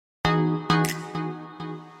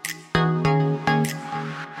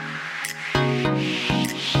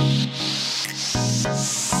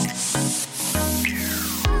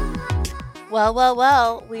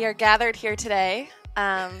Well, we are gathered here today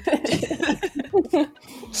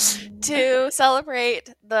to celebrate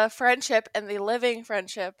the friendship and the living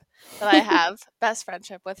friendship that I have, best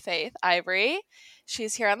friendship with Faith, Ivory.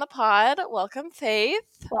 She's here on the pod. Welcome, Faith.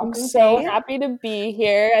 I'm so happy to be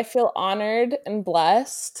here. I feel honored and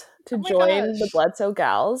blessed to join the Bledsoe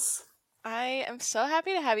Gals. I am so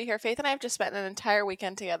happy to have you here. Faith and I have just spent an entire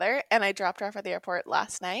weekend together, and I dropped her off at the airport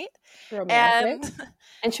last night. Romantic.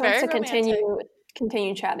 And she wants to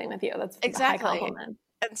continue chatting with you. That's exactly. A high compliment.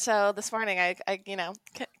 And so this morning I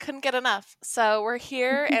couldn't get enough. So we're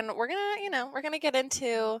here and we're gonna get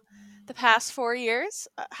into the past 4 years.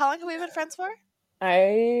 How long have we been friends for?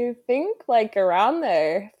 I think like around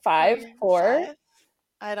there. 5, 4.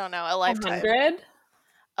 I don't know. A lifetime. 100.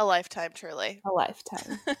 A lifetime, truly. A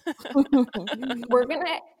lifetime.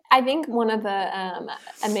 I think one of the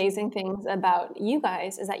amazing things about you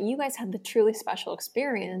guys is that you guys had the truly special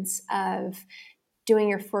experience of doing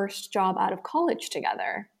your first job out of college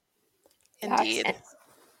together. Indeed.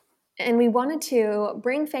 And we wanted to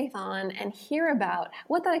bring Faith on and hear about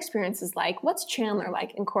what that experience is like. What's Chandler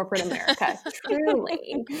like in corporate America?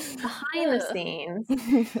 Truly, behind the scenes.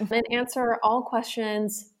 And answer all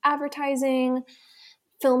questions, advertising,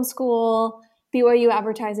 film school, BYU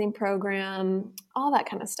advertising program, all that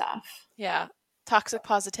kind of stuff. Yeah. Toxic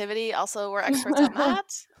positivity. Also, we're experts on that.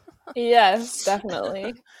 Yes,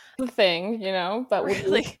 definitely. The thing, but we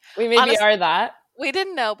maybe honestly, are that. We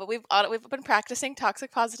didn't know, but we've been practicing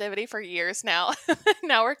toxic positivity for years now.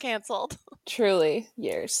 Now we're canceled. Truly,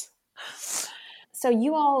 years. So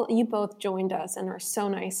you both joined us and are so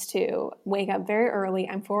nice to wake up very early.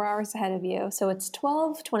 I'm 4 hours ahead of you. So it's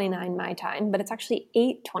 12:29 my time, but it's actually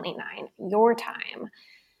 8:29 your time.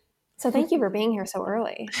 So thank you for being here so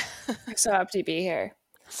early. I'm so happy to be here.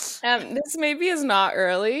 This maybe is not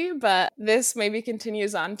early, but this maybe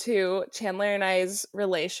continues on to Chandler and I's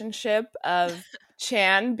relationship of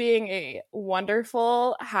Chan being a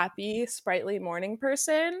wonderful, happy, sprightly morning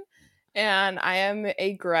person. And I am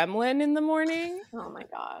a gremlin in the morning. Oh my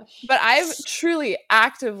gosh. But I've truly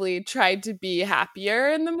actively tried to be happier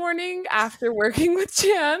in the morning after working with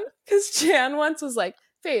Chan. Because Chan once was like,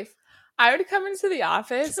 Faith, I would come into the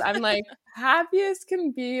office. I'm like, happy as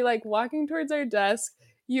can be, like walking towards our desk.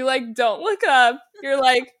 You like don't look up. You're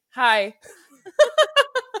like, hi.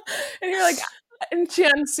 And you're like, and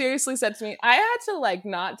Chan seriously said to me, I had to like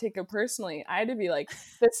not take it personally. I had to be like,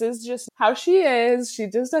 this is just how she is. She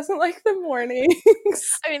just doesn't like the mornings.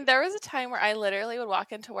 I mean, there was a time where I literally would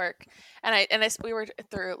walk into work and we were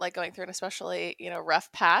going through an especially,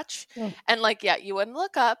 rough patch. And like, yeah, you wouldn't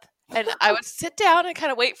look up. And I would sit down and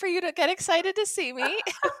kind of wait for you to get excited to see me.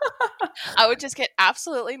 I would just get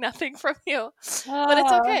absolutely nothing from you. But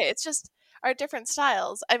it's okay. It's just our different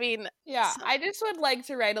styles. I mean, yeah, I just would like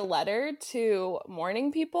to write a letter to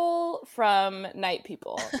morning people from night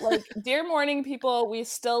people. Like, dear morning people, we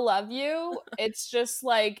still love you. It's just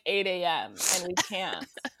like 8 a.m. and we can't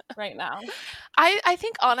right now. I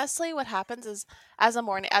think honestly what happens is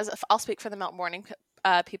I'll speak for the morning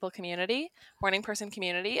morning person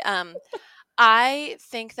community. I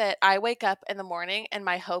think that I wake up in the morning and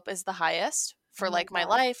my hope is the highest for my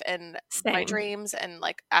life and my dreams and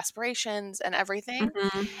like aspirations and everything.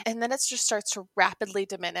 Mm-hmm. And then it just starts to rapidly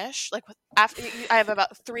diminish. Like after I have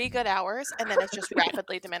about 3 good hours and then it just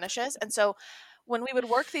rapidly diminishes. And so when we would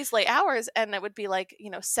work these late hours and it would be like,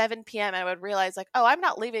 7 p.m. I would realize like, oh, I'm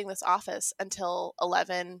not leaving this office until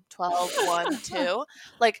 11, 12, 1, 2.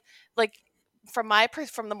 Like from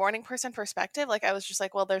the morning person perspective, like I was just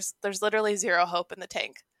like, well, there's literally zero hope in the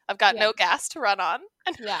tank. I've got no gas to run on.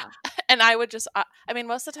 And I would just,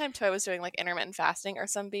 most of the time too, I was doing like intermittent fasting or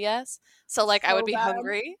some BS. So like I would be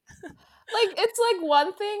hungry. Like, it's like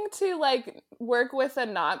one thing to like work with a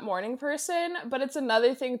not morning person, but it's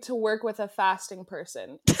another thing to work with a fasting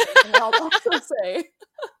person. I'll also say.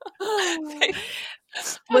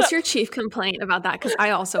 What's your chief complaint about that? Because I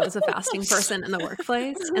also was a fasting person in the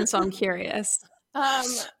workplace. And so I'm curious.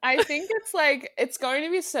 I think it's going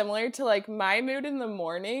to be similar to like my mood in the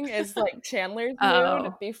morning is like Chandler's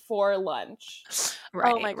mood before lunch.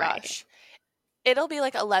 Right, oh my gosh. It'll be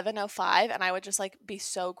like 11:05 and I would just like be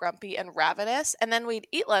so grumpy and ravenous. And then we'd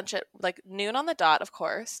eat lunch at like noon on the dot, of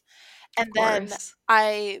course. And then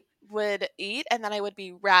I would eat and then I would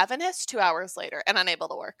be ravenous 2 hours later and unable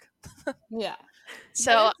to work. Yeah.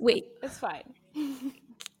 So wait, it's fine.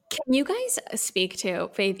 Can you guys speak to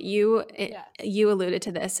Faith? You alluded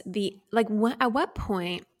to this. At what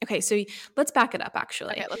point? Okay, so let's back it up.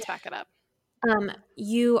 Actually, okay, let's back it up.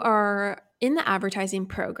 You are in the advertising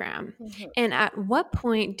program. Mhm. And at what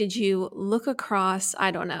point did you look across, I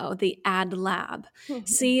don't know, the ad lab,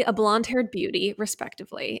 see a blonde haired beauty,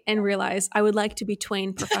 respectively, and realize I would like to be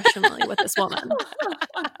twain professionally with this woman?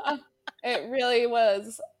 It really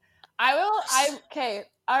was. Okay.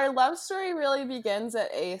 Our love story really begins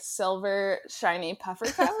at a silver shiny puffer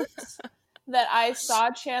coat that I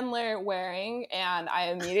saw Chandler wearing, and I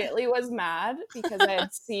immediately was mad because I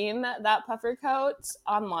had seen that puffer coat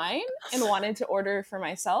online and wanted to order for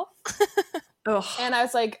myself. Ugh. And I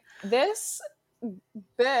was like, this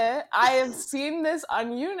bit, I have seen this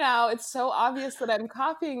on you now. It's so obvious that I'm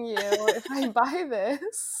copying you if I buy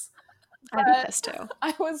this. I'd be But pissed too.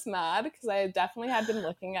 I was mad because I definitely had been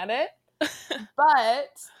looking at it.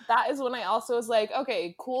 But that is when I also was like,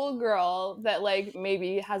 okay, cool girl that like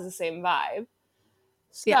maybe has the same vibe.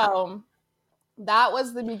 So Yeah. that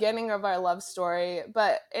was the beginning of our love story.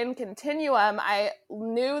 But in continuum, I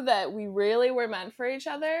knew that we really were meant for each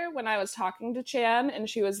other when I was talking to Chan, and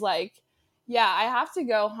she was like, yeah, I have to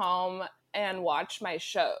go home and watch my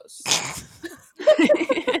shows.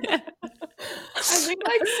 I think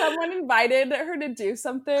like someone invited her to do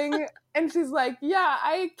something, and she's like, yeah,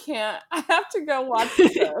 I can't. I have to go watch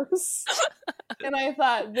shows. And I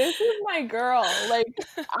thought, this is my girl. Like,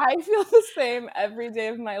 I feel the same every day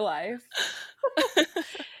of my life.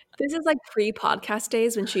 This is like pre-podcast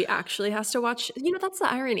days when she actually has to watch. That's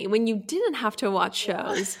the irony. When you didn't have to watch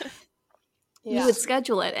shows, you would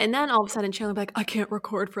schedule it. And then all of a sudden, Chandler would be like, I can't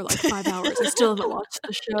record for like 5 hours. I still haven't watched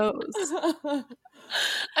the shows.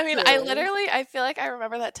 I mean, I feel like I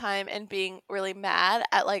remember that time and being really mad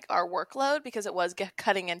at like our workload because it was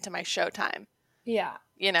cutting into my show time. Yeah.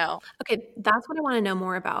 Okay, that's what I want to know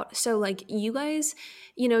more about. So, like, you guys,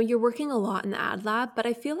 you're working a lot in the ad lab, but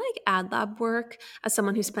I feel like ad lab work, as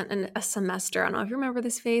someone who spent a semester, I don't know if you remember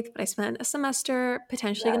this, Faith, but I spent a semester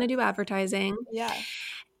potentially going to do advertising. Yeah.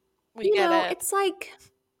 We get it. It's like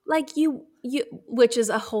you, which is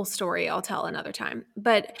a whole story I'll tell another time,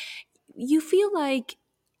 but you feel like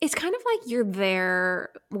it's kind of like you're there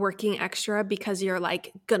working extra because you're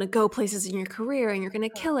like gonna go places in your career and you're gonna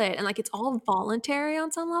kill it, and like it's all voluntary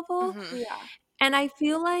on some level. Mhm. Yeah. And I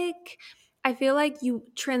feel like you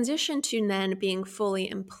transition to then being fully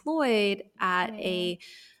employed at an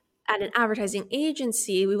advertising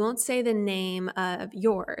agency. We won't say the name of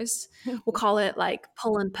yours. We'll call it like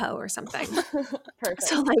Pull and Poe or something. Perfect.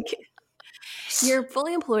 So like you're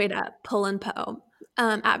fully employed at Pull and Poe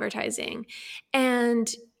advertising, and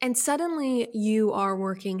suddenly you are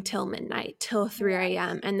working till midnight, till 3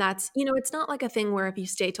 a.m. And that's, it's not like a thing where if you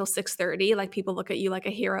stay till 6:30, like people look at you like a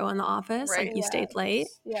hero in the office, Right. like you stayed late.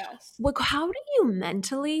 Yes. Like, how do you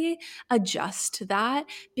mentally adjust to that?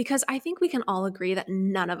 Because I think we can all agree that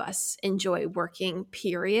none of us enjoy working,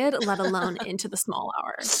 period, let alone into the small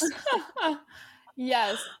hours.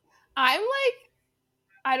 Yes. I'm like,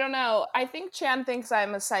 I don't know. I think Chan thinks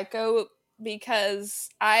I'm a psycho because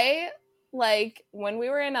like, when we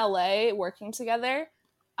were in LA working together,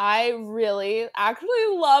 I really actually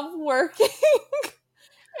love working.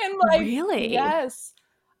 And like, Really? yes,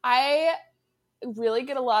 I really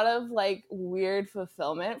get a lot of like weird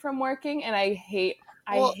fulfillment from working, and I hate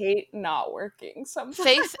not working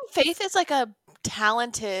sometimes. Faith is like a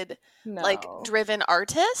talented, like driven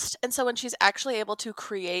artist, and so when she's actually able to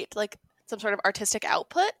create like some sort of artistic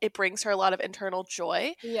output, it brings her a lot of internal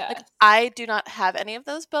joy. Yeah. Like I do not have any of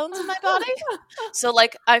those bones in my body, so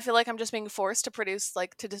like I feel like I'm just being forced to produce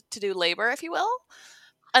like to do labor, if you will.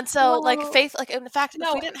 And so, like Faith, like in fact,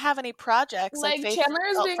 if we didn't have any projects, like Faith Chandler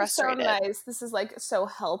is felt being frustrated. so nice. This is like so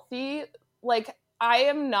healthy. Like I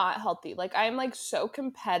am not healthy. Like I'm like so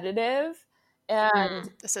competitive and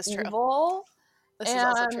This is true. evil. This is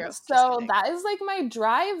also true. So that is like my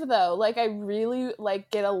drive though. Like I really like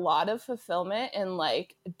get a lot of fulfillment in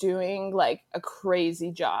like doing like a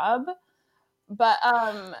crazy job. But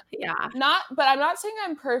yeah. But I'm not saying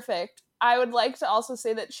I'm perfect. I would like to also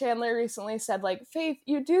say that Chandler recently said, like, Faith,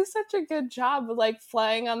 you do such a good job of like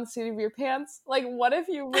flying on the seat of your pants. Like, what if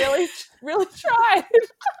you really, really tried?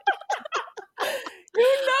 Who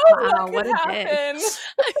knows what could happen?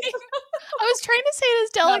 I was trying to say it as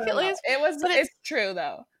delicately as it's true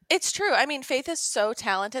though. It's true. I mean, Faith is so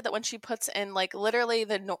talented that when she puts in like literally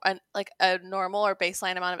like a normal or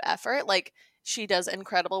baseline amount of effort, like she does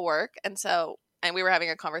incredible work. And we were having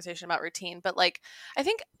a conversation about routine, but like I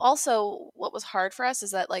think also what was hard for us is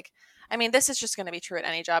that like, I mean, this is just going to be true at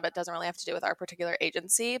any job. It doesn't really have to do with our particular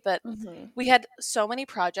agency, but we had so many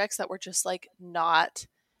projects that were just like not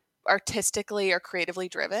artistically or creatively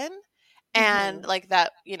driven. And like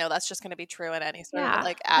that, that's just going to be true in any sort of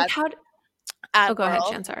like ad. ad Oh, go ahead,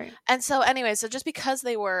 world. Jen. Sorry. And so anyway, so just because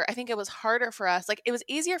they were, I think it was harder for us. Like it was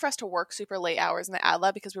easier for us to work super late hours in the ad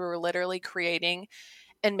lab because we were literally creating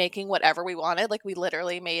and making whatever we wanted. Like we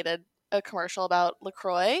literally made a commercial about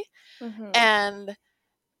LaCroix. Mm-hmm.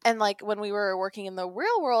 And like when we were working in the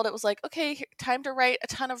real world, it was like, okay, time to write a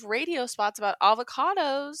ton of radio spots about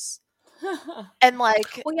avocados. And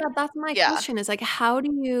like, Well, yeah, that's my yeah. question is like, how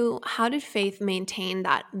did Faith maintain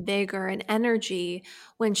that vigor and energy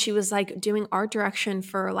when she was like doing art direction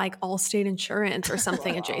for like Allstate Insurance or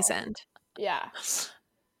something Wow. adjacent? Yeah.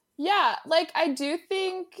 Yeah, like I do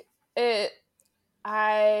think it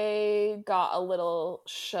I got a little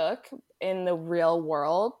shook in the real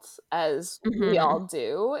world, as we all Hmm.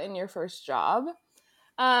 do in your first job.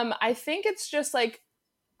 I think it's just like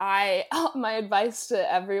I my advice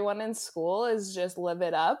to everyone in school is just live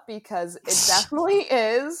it up, because it definitely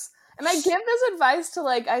is. And I give this advice to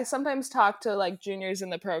like I sometimes talk to like juniors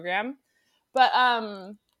in the program, but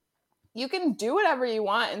you can do whatever you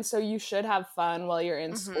want, and so you should have fun while you're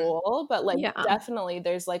in Mhm. school, but like Yeah. definitely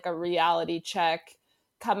there's like a reality check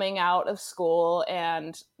coming out of school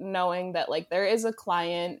and knowing that like there is a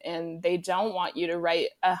client and they don't want you to write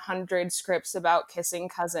 100 scripts about kissing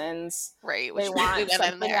cousins. Right, They which we want went in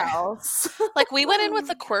something there. else. Like we went in with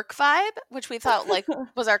the quirk vibe, which we thought like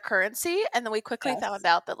was our currency, and then we quickly Yes. found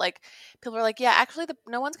out that like people were like, yeah, actually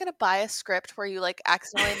no one's going to buy a script where you like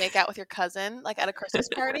accidentally make out with your cousin like at a Christmas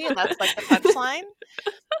party and that's like the punchline.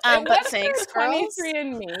 It But was thanks for girls.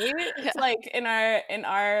 23andMe. Yeah. It's like in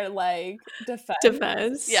our like defense.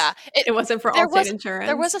 Defense. Yeah. It It wasn't for there Allstate was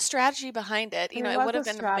there was Insurance. a strategy behind it. You know, There it was would a have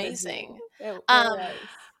been strategy. amazing. There Um was.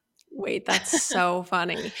 Wait, that's so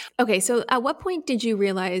funny. Okay, so at what point did you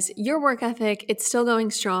realize your work ethic, it's still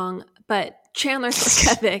going strong, but Chandler's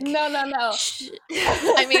work ethic? No, no, no. sh-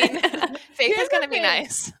 I mean, Faith Here's is going the to be thing.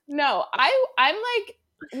 nice. No, I'm like,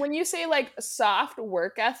 when you say like soft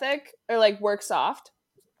work ethic or like work soft,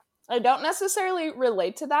 I don't necessarily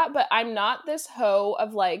relate to that, but I'm not this hoe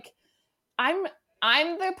of like I'm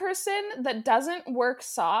I'm the person that doesn't work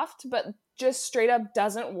soft, but just straight up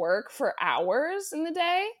doesn't work for hours in the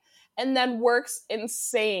day and then works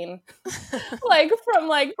insane like from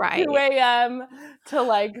like right. 2 a.m. to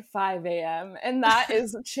like 5 a.m. And that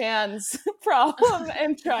is Chan's problem,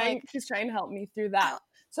 and Like she's trying to help me through that.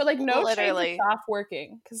 So like no shade to literally. soft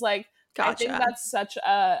working, because like I think Gotcha. that's such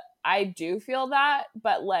a I do feel that,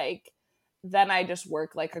 but like then I just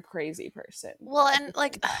work like a crazy person Well, at and the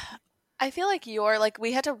like same time. I feel like you're like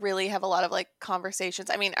we had to really have a lot of like conversations.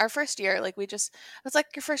 I mean, our first year, like we just it's like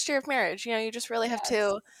your first year of marriage. You know, you just really have Yes.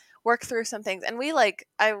 to work through some things. And we like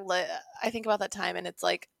I think about that time and it's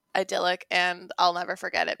like idyllic and I'll never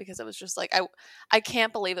forget it because it was just like I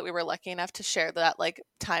can't believe that we were lucky enough to share that like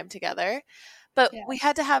time together. But Yeah. we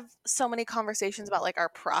had to have so many conversations about like our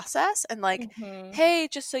process and like Mm-hmm. hey,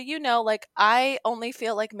 just so you know, like I only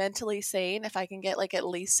feel like mentally sane if I can get like at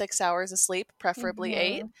least 6 hours of sleep, preferably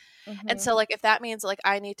 8. Mm-hmm. And Mm-hmm. so like if that means like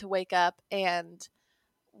I need to wake up and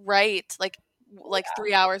write like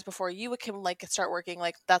 3 hours before you can like start working,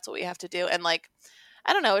 like that's what we have to do. And like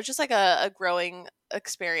I don't know, it's just like a growing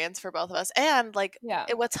experience for both of us. And like Yeah.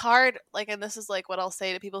 what's hard, like, and this is like what I'll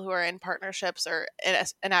say to people who are in partnerships or in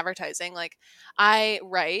advertising, like I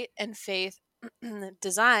write and Faith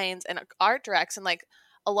designs and art directs, and like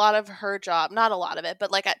a lot of her job, not a lot of it,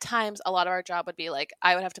 but like at times a lot of our job would be like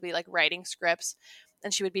I would have to be like writing scripts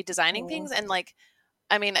and she would be designing Mhm. things. And like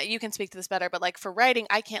I mean, you can speak to this better, but like for writing,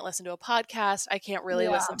 I can't listen to a podcast. I can't really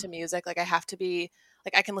Yeah. listen to music. Like I have to be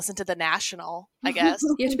like I can listen to the National, I guess.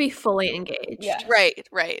 You have to be fully engaged Yes. Right,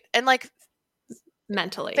 right. And like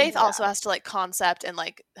mentally. Faith Yeah. also has to like concept and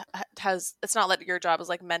like has it's not like your job is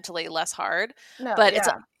like mentally less hard, No, but it's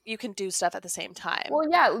yeah. you can do stuff at the same time. Well,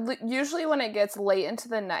 yeah, usually when it gets late into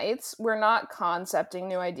the nights, we're not concepting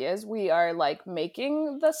new ideas. We are like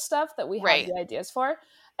making the stuff that we have Right. the ideas for.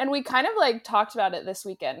 And we kind of like talked about it this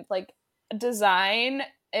weekend. Like design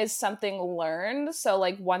is something learned. So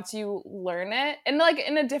like once you learn it, and like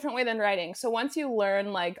in a different way than writing. So once you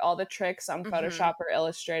learn like all the tricks on Mhm. Photoshop or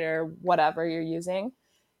Illustrator, whatever you're using,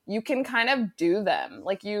 you can kind of do them.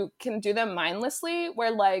 Like you can do them mindlessly,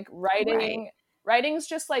 where like writing's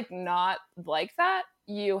just like not like that.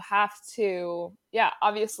 You have to, yeah,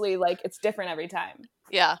 obviously like it's different every time.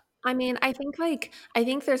 Yeah. I mean, I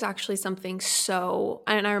think there's actually something so,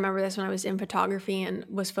 and I remember this when I was in photography and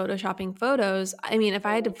was photoshopping photos. I mean, if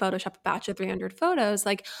I had to Photoshop a batch of 300 photos,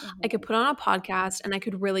 like I could put on a podcast and I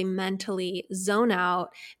could really mentally zone out.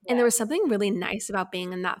 And there was something really nice about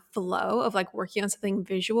being in that flow of like working on something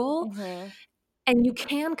visual. Mm-hmm. And you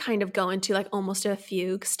can kind of go into like almost a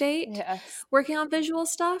fugue state Yes. working on visual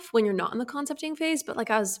stuff when you're not in the concepting phase. But like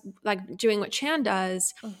I was like doing what Chan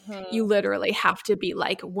does, you literally have to be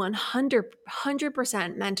like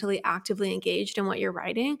 100% mentally actively engaged in what you're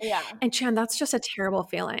writing. Yeah. And Chan, that's just a terrible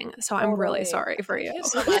feeling. So I'm really Totally. sorry for Thank you. you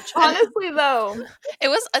so much. And Honestly, though.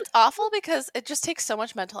 it's awful because it just takes so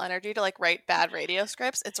much mental energy to like write bad radio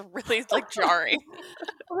scripts. It's really like jarring.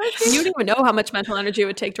 You don't even know how much mental energy it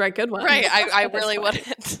would take to write good ones. Right. I at this really point.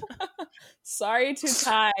 wouldn't. Sorry to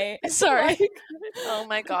Ty. Sorry. Like- Oh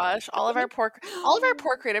my gosh. All of our poor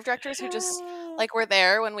creative directors who just like were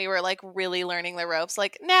there when we were like really learning the ropes.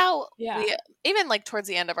 Like now Yeah. we even like towards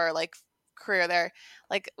the end of our like career there,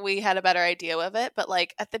 like we had a better idea of it. But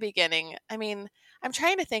like at the beginning, I mean, I'm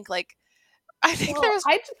trying to think like I think Well, there was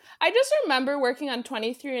I just remember working on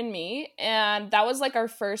 23andMe, and that was like our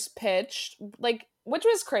first pitch, like, which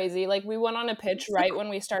was crazy. Like, we went on a pitch right when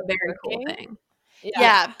we started Very cool working. thing.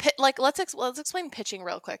 Yeah, like let's explain pitching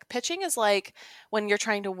real quick. Pitching is like when you're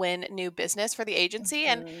trying to win new business for the agency.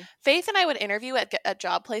 And Faith and I would interview at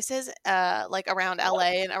job places, like around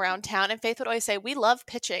LA and around town. And Faith would always say, "We love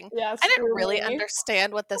pitching." Yes, I didn't really truly.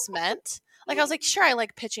 understand what this meant. Like I was like, sure, I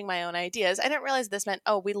like pitching my own ideas. I didn't realize this meant,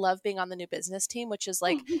 oh, we love being on the new business team, which is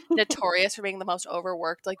like notorious for being the most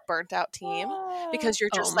overworked, like burnt out team because you're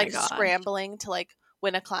Oh just my like gosh. scrambling to like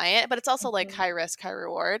win a client, but it's also like high risk, high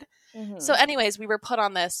reward. Mhm. So, anyways, we were put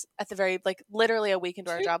on this at the very like literally a week into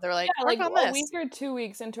our job. They were like, yeah, work like on a this. week or 2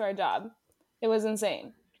 weeks into our job. It was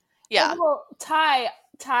insane. Yeah. Well, Ty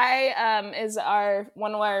is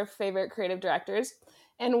one of our favorite creative directors,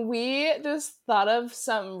 and we just thought of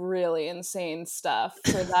some really insane stuff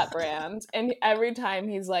for that brand. And every time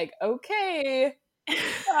he's like, "Okay,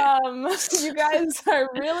 you guys are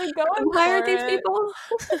really going Who hired for these it." people?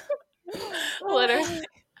 Literally.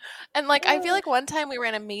 And like I feel like one time we were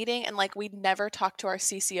in a meeting and like we'd never talked to our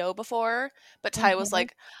CCO before, but Ty was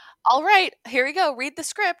like, "All right, here we go. Read the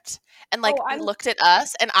script." And like he looked at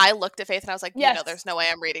us and I looked at Faith and I was like, "You know, there's no way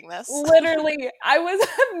I'm reading this." Literally, I've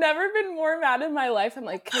never been more mad in my life. I'm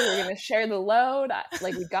like, "Okay, we're gonna share the load.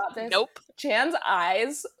 Like, we got this." Nope. Chan's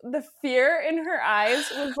eyes, the fear in her eyes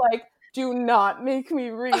was like, "Do not make me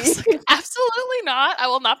read." I was like, absolutely not. I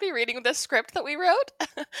will not be reading this script that we wrote.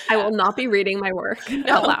 I will not be reading my work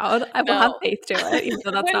out loud. I will have Faith do it, even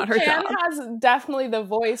though that's not her Chan job. has definitely the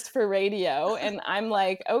voice for radio, and I'm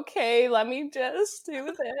like, okay, let me just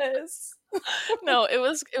do this. No, it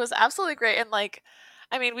was absolutely great. And like,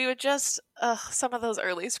 I mean, we would just some of those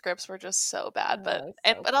early scripts were just so bad, but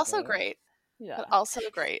also great. Yeah, but also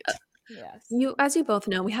great. Yes. As you both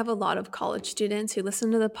know, we have a lot of college students who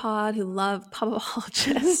listen to the pod who love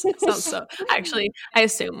pubologists. So actually, I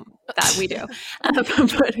assume that we do,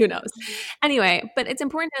 but who knows? Anyway, but it's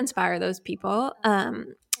important to inspire those people.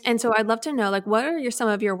 And so I'd love to know, like, what are some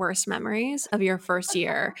of your worst memories of your first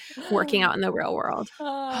year working out in the real world? There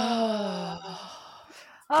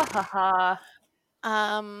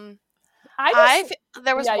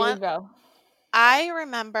was one. You go. I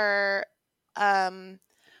remember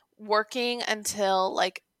working until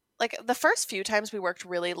like the first few times we worked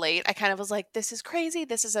really late. I kind of was like, this is crazy,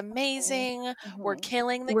 this is amazing, we're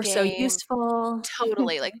killing the game, we're so useful.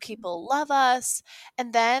 Totally, like people love us.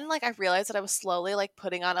 And then like I realized that I was slowly like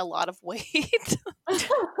putting on a lot of weight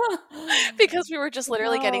because we were just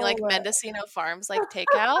literally getting like Mendocino Farms like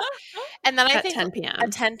takeout. And then I think 10 p.m.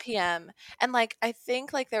 at 10 p.m. And like I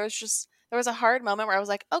think like there was a hard moment where I was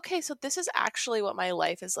like, okay, so this is actually what my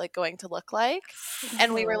life is like going to look like.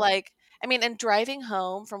 And we were like, I mean, and driving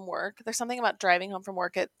home from work, there's something about driving home from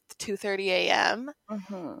work at 2:30 a.m.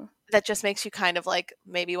 That just makes you kind of like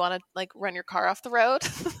maybe want to like run your car off the road.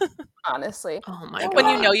 Honestly. Oh my god. When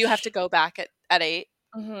you know you have to go back at 8.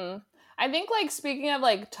 I think like speaking of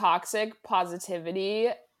like toxic positivity,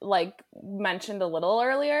 like mentioned a little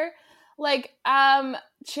earlier, like Chan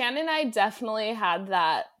and I definitely had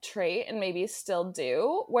that trait and maybe still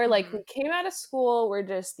do, where like we came out of school, we're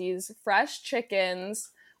just these fresh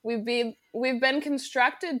chickens. We've been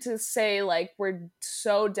constructed to say like we're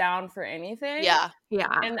so down for anything. Yeah.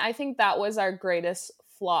 And I think that was our greatest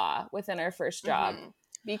flaw within our first job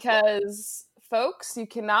because folks, you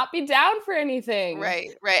cannot be down for anything. Right.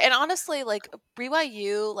 And honestly, like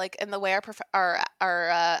BYU, like in the way our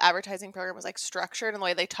advertising program was like structured and the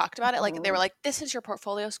way they talked about it, like they were like, this is your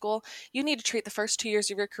portfolio school. You need to treat the first 2 years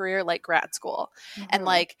of your career like grad school. And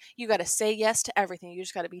like, you got to say yes to everything. You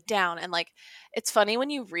just got to be down. And like, it's funny when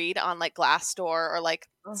you read on like Glassdoor or like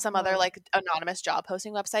some other like anonymous job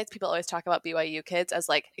posting websites, people always talk about BYU kids as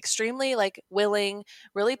like extremely like willing,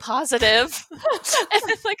 really positive. And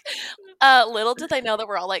it's like Little did they know that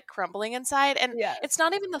we're all like crumbling inside, and Yes. it's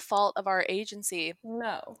not even the fault of our agency,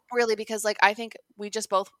 No. really, because like I think we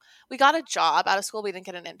got a job out of school. We didn't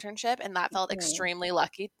get an internship, and that felt extremely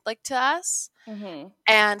lucky, like to us. Mm-hmm.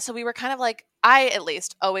 And so we were kind of like, I at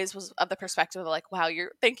least always was of the perspective of like, wow,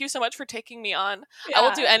 thank you so much for taking me on. I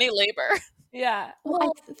will do any labor. Yeah.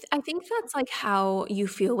 Well, I think that's like how you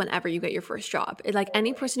feel whenever you get your first job. Like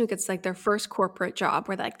any person who gets like their first corporate job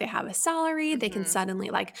where like they have a salary, they can suddenly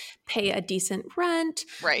like pay a decent rent,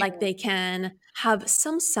 Right. like they can have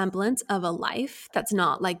some semblance of a life that's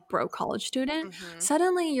not like broke college student.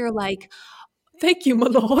 Suddenly you're like, thank you, my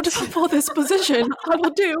lord, for this position. I will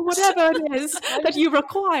do whatever it is that you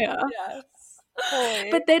require. Yes. Fully.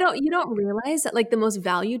 But you don't realize that like the most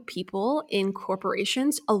valued people in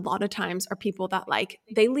corporations a lot of times are people that like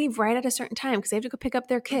they leave right at a certain time because they have to go pick up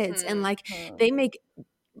their kids and like they make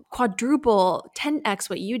quadruple 10x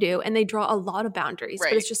what you do and they draw a lot of boundaries,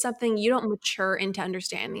 but it's just something you don't mature into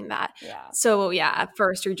understanding that. So yeah, at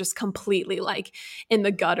first you're just completely like in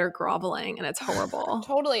the gutter groveling and it's horrible.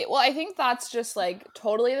 Totally. Well, I think that's just like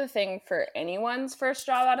totally the thing for anyone's first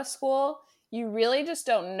job out of school. You really just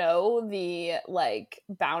don't know the like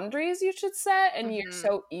boundaries you should set, and you're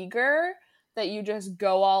so eager that you just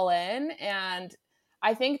go all in. And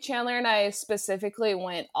I think Chandler and I specifically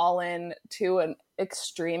went all in to an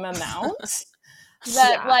extreme amount.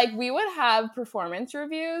 That like we would have performance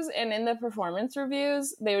reviews, and in the performance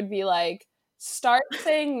reviews they would be like, start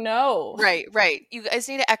saying no. Right. You guys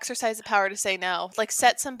need to exercise the power to say no. Like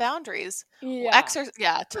set some boundaries.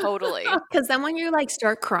 Yeah, totally. Because then when you like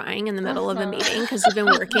start crying in the middle of a meeting because you've been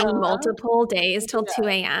working multiple days till 2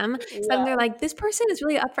 a.m., then they're like, this person is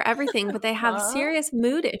really up for everything, but they have serious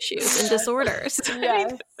mood issues and disorders.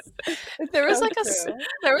 Yes. There was like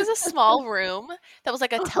there was a small room that was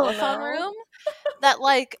like a telephone room that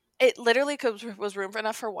like it literally was room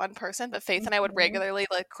enough for one person, but Faith and I would regularly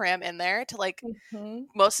like cram in there to like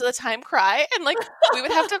most of the time cry, and like we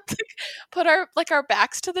would have to like, put our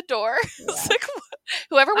backs to the door. Like,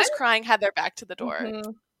 whoever was crying had their back to the door.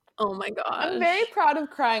 Oh my gosh. I'm very proud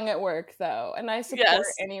of crying at work though, and I support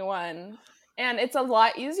anyone. And it's a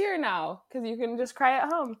lot easier now because you can just cry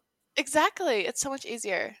at home. Exactly. It's so much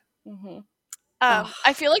easier.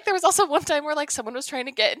 I feel like there was also one time where like someone was trying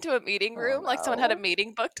to get into a meeting room, like someone had a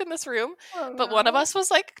meeting booked in this room, but one of us was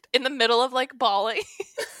like in the middle of like bawling,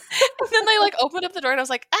 and then they like opened up the door and I was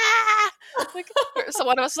like, ah, like so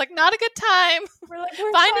one of us was like, not a good time. We're like,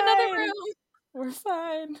 find another room. We're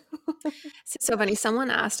fine. So funny. Someone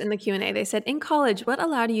asked in the Q&A, they said, in college, what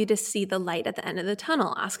allowed you to see the light at the end of the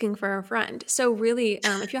tunnel? Asking for a friend. So really,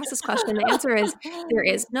 if you ask this question, the answer is there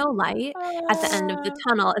is no light at the end of the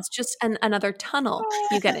tunnel. It's just another tunnel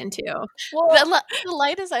you get into. Well, the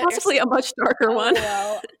light is possibly a much darker one.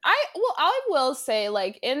 I will say,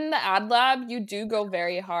 like, in the ad lab, you do go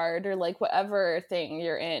very hard, or like whatever thing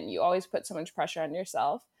you're in, you always put so much pressure on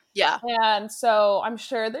yourself. Yeah. And so I'm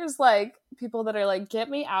sure there's like people that are like, get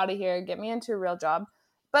me out of here, get me into a real job.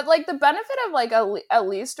 But like the benefit of like at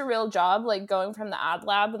least a real job, like going from the ad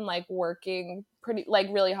lab and like working pretty like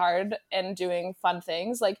really hard and doing fun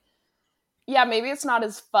things, like, yeah, maybe it's not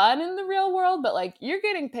as fun in the real world, but like you're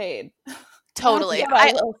getting paid. Totally.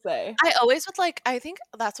 I will say. I always would like, I think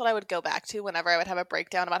that's what I would go back to whenever I would have a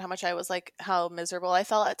breakdown about how much I was like, how miserable I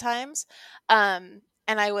felt at times.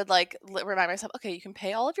 And I would like remind myself, okay, you can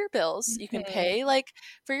pay all of your bills. You can pay like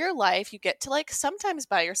for your life. You get to like sometimes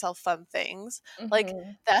buy yourself fun things. Like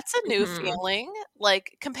that's a new feeling.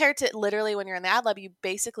 Like compared to literally when you're in the ad lab, you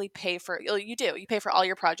basically pay for, you pay for all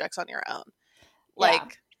your projects on your own.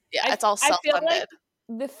 Like, it's all self-funded. I feel like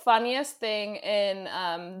the funniest thing in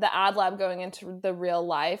the ad lab going into the real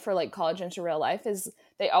life, or like college into real life, is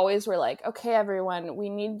they always were like, okay, everyone, we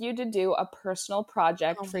need you to do a personal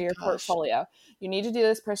project for your portfolio. You need to do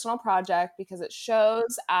this personal project because it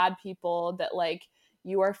shows ad people that like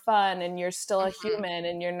you are fun and you're still a human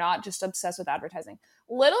and you're not just obsessed with advertising.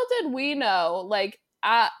 Little did we know, like,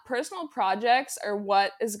 personal projects are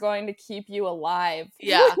what is going to keep you alive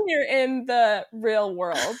when you're in the real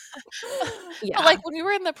world. But like when we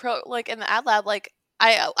were in the ad lab, like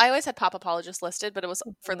I always had pop apologists listed, but it was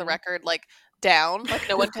for the record like down, like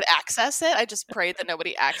no one could access it. I just prayed that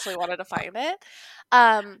nobody actually wanted to find it.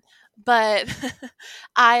 But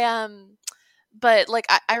but like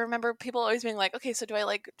I remember people always being like, okay, so do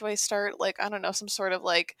I start like, I don't know, some sort of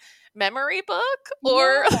like memory book,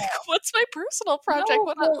 or like, what's my personal project?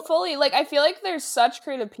 Fully, like I feel like there's such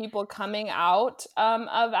creative people coming out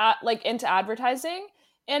like into advertising,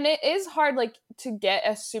 and it is hard like to get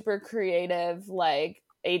a super creative like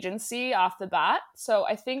agency off the bat. So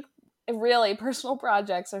I think really personal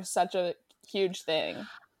projects are such a huge thing.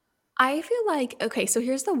 I feel like, okay, so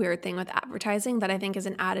here's the weird thing with advertising that I think is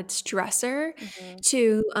an added stressor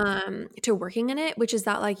to working in it, which is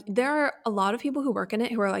that like there are a lot of people who work in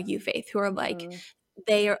it who are like you, Faith, who are like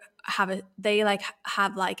they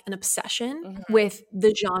have like an obsession with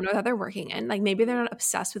the genre that they're working in. Like maybe they're not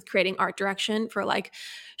obsessed with creating art direction for like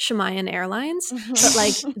Shemayan Airlines, but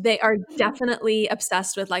like they are definitely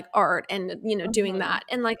obsessed with like art and doing that.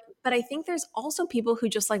 And like, but I think there's also people who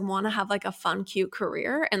just like want to have like a fun, cute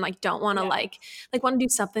career and like don't want to like want to do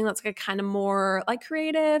something that's like kind of more like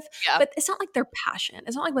creative, but it's not like their passion.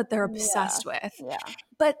 It's not like what they're obsessed with. Yeah.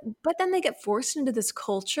 But then they get forced into this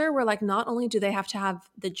culture where like not only do they have to have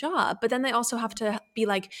the job, but then they also have to be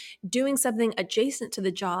like doing something adjacent to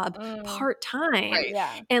the job part-time. Right.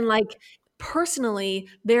 Yeah. And like personally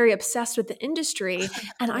very obsessed with the industry.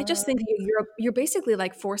 And I just think you're basically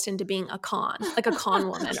like forced into being a con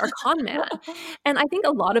woman or con man. And I think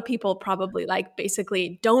a lot of people probably like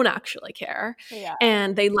basically don't actually care. Yeah.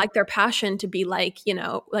 And they like their passion to be like,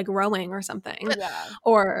 like rowing or something. Yeah.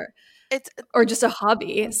 Or just a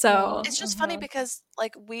hobby. So it's just funny because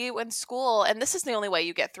like we in school, and this is the only way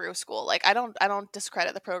you get through school. Like I don't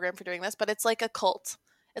discredit the program for doing this, but it's like a cult.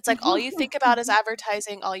 It's like all you think about is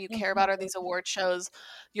advertising. All you care about are these award shows.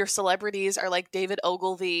 Your celebrities are like David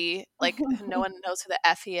Ogilvy, like no one knows who the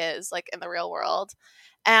F he is, like in the real world.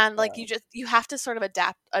 And like you have to sort of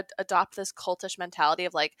adopt this cultish mentality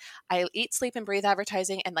of like I eat, sleep, and breathe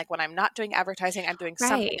advertising, and like when I'm not doing advertising, I'm doing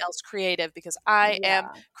something else creative because I am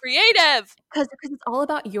creative. Because it's all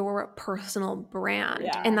about your personal brand,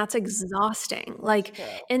 and that's exhausting. Like,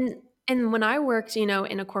 and when I worked, in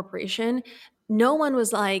a corporation, no one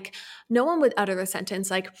would utter the sentence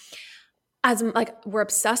like, as like we're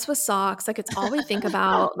obsessed with socks, like it's all we think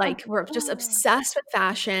about, like we're just obsessed with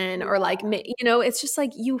fashion, or like it's just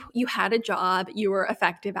like you had a job, you were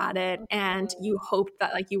effective at it, and you hoped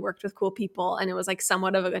that like you worked with cool people and it was like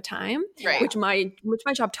somewhat of a good time, which my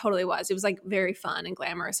job totally was. It was like very fun and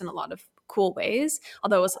glamorous in a lot of cool ways,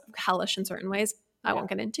 although it was hellish in certain ways I won't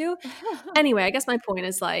get into. Anyway, I guess my point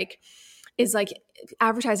is like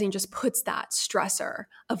advertising just puts that stressor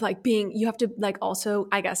of like you have to like also,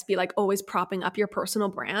 I guess, be like always propping up your personal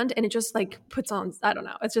brand, and it just like puts on, I don't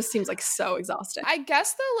know, it just seems like so exhausting. I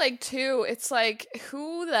guess though, like too, it's like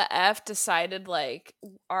who the F decided like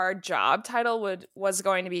our job title was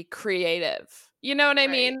going to be creative? You know what I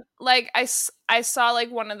mean? Like I saw like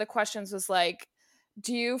one of the questions was like,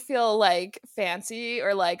 do you feel like fancy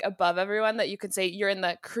or like above everyone that you could say you're in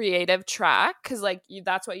the creative track? Because like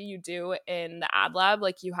that's what you do in the ad lab.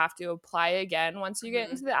 Like you have to apply again once you get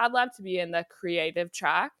into the ad lab to be in the creative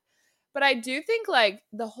track. But I do think like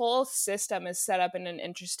the whole system is set up in an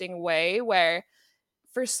interesting way where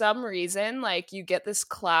for some reason like you get this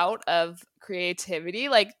clout of creativity.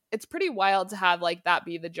 Like it's pretty wild to have like that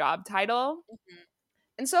be the job title.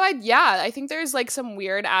 And so I think there's like some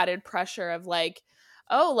weird added pressure of like,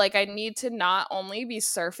 oh, like I need to not only be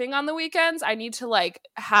surfing on the weekends, I need to like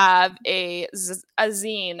have a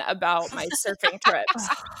zine about my surfing trips.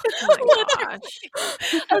 Oh my gosh.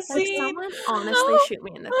 A zine. Like someone honestly shoot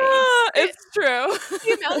me in the face. It's true.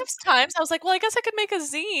 The amount of times I was like, well, I guess I could make a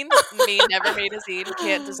zine. Me never made a zine,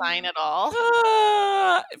 can't design at all.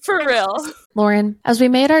 For real. Lauren, as we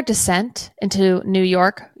made our descent into New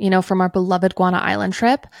York, from our beloved Guana Island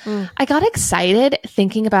trip, I got excited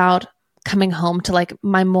thinking about coming home to like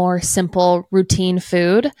my more simple routine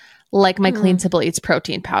food, like my Clean Simple Eats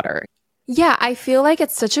protein powder. Yeah, I feel like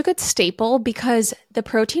it's such a good staple because the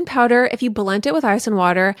protein powder, if you blend it with ice and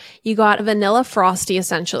water, you got vanilla frosty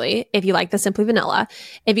essentially, if you like the Simply Vanilla.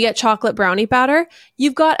 If you get chocolate brownie powder,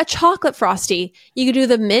 you've got a chocolate frosty. You could do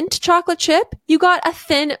the mint chocolate chip, you got a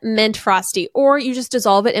thin mint frosty, or you just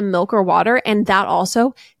dissolve it in milk or water, and that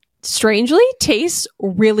also strangely tastes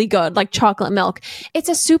really good, like chocolate milk. It's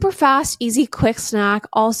a super fast, easy, quick snack.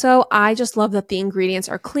 Also, I just love that the ingredients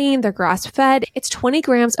are clean, they're grass-fed. It's 20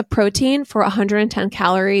 grams of protein for 110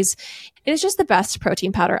 calories. It is just the best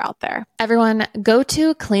protein powder out there. Everyone, go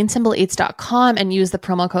to cleansimpleeats.com and use the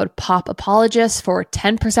promo code POPAPOLOGIST for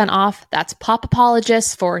 10% off. That's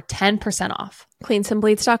POPAPOLOGIST for 10% off.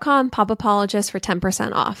 Cleansimpleeats.com, POPAPOLOGIST for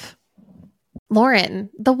 10% off. Lauren,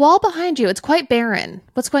 the wall behind you, it's quite barren.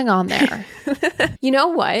 What's going on there? You know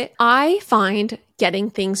what? I find getting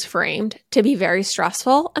things framed to be very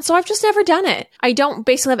stressful, and so I've just never done it. I don't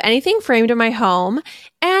basically have anything framed in my home,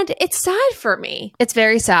 and it's sad for me. It's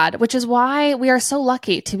very sad, which is why we are so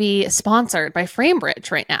lucky to be sponsored by FrameBridge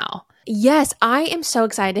right now. Yes, I am so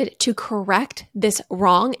excited to correct this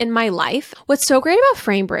wrong in my life. What's so great about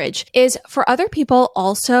FrameBridge is for other people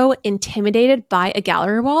also intimidated by a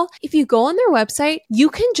gallery wall, if you go on their website, you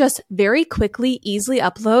can just very quickly, easily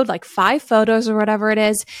upload like 5 photos or whatever it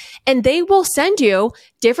is, and they will send you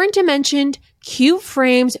different dimensioned, cute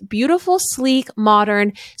frames, beautiful, sleek,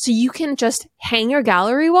 modern, so you can just hang your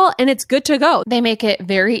gallery wall and it's good to go. They make it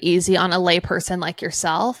very easy on a layperson like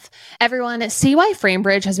yourself. Everyone, see why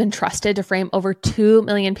FrameBridge has been trusted to frame over 2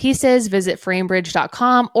 million pieces. Visit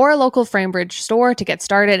framebridge.com or a local FrameBridge store to get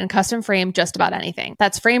started and custom frame just about anything.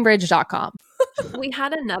 That's framebridge.com. We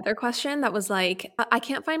had another question that was like, I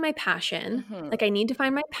can't find my passion. Like, I need to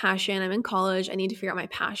find my passion. I'm in college. I need to figure out my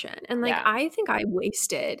passion. And like, Yeah. I think I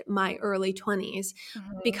wasted my early 20s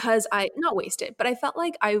because not wasted, but I felt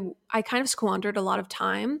like I kind of squandered a lot of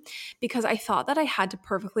time because I thought that I had to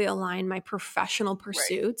perfectly align my professional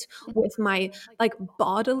pursuits with my like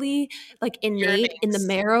bodily, like innate in the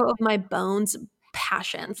marrow of my bones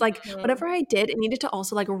passions. Like whatever I did, it needed to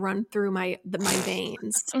also like run through my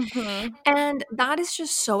veins. And that is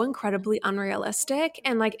just so incredibly unrealistic.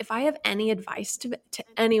 And like, if I have any advice to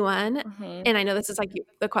anyone, and I know this is like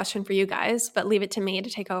the question for you guys, but leave it to me to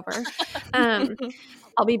take over.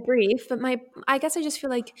 I'll be brief, but I guess I just feel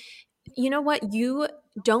like, you know what, you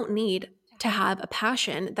don't need to have a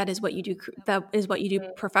passion that is what you do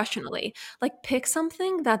professionally. Like pick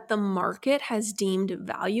something that the market has deemed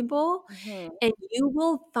valuable, and you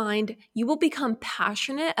will become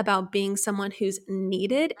passionate about being someone who's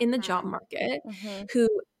needed in the job market, who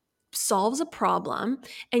solves a problem,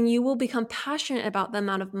 and you will become passionate about the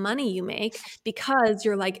amount of money you make because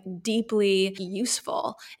you're like deeply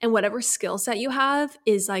useful, and whatever skill set you have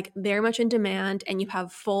is like very much in demand, and you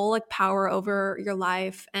have full like power over your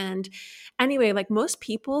life. And anyway, like most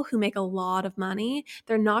people who make a lot of money,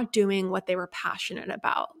 they're not doing what they were passionate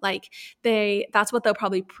about. Like that's what they'll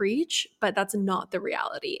probably preach, but that's not the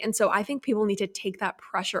reality. And so I think people need to take that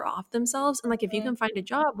pressure off themselves. And like if you can find a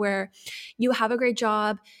job where you have a great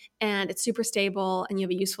job and it's super stable and you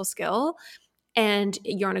have a useful skill and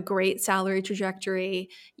you're on a great salary trajectory,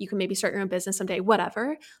 you can maybe start your own business someday,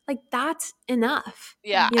 whatever, like that's enough.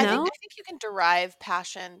 Yeah, You I know? think you can derive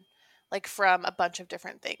passion like from a bunch of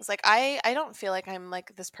different things. Like I don't feel like I'm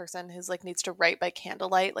like this person who's like needs to write by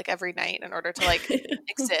candlelight like every night in order to like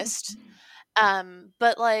exist.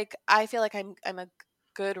 But like I feel like I'm a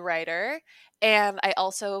good writer, and I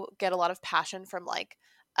also get a lot of passion from like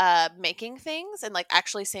making things and like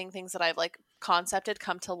actually seeing things that I've like concepted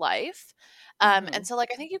come to life. And so like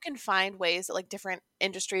I think you can find ways that like different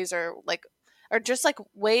industries or just like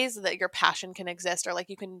ways that your passion can exist, or like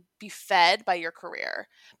you can be fed by your career.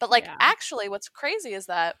 But like actually what's crazy is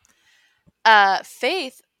that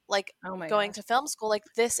Faith, like Oh my going gosh. to film school, like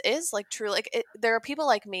this is like true. Like there are people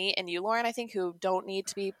like me and you, Lauren, I think, who don't need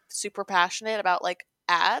to be super passionate about like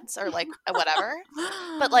ads or like whatever.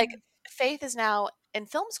 But like Faith is now in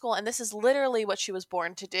film school, and this is literally what she was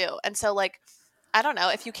born to do. And so like I don't know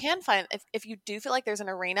if you can find if you do feel like there's an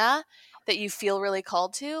arena that you feel really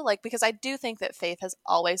called to, like because I do think that Faith has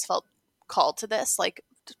always felt called to this like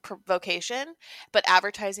vocation, but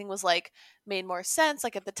advertising was like made more sense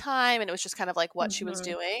like at the time, and it was just kind of like what she was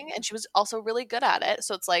doing, and she was also really good at it.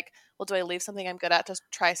 So it's like, well, do I leave something I'm good at to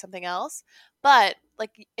try something else? But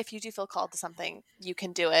like if you do feel called to something, you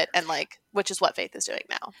can do it, and like which is what Faith is doing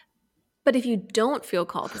now. But if you don't feel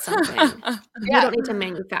called to something, you don't need to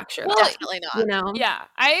manufacture that. Definitely not. You know? Yeah,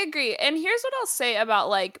 I agree. And here's what I'll say about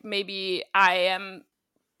like maybe I am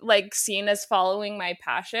like seen as following my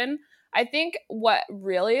passion. I think what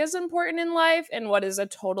really is important in life and what is a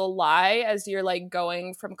total lie as you're like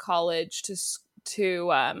going from college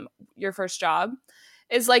to your first job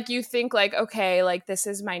is like you think like, okay, like this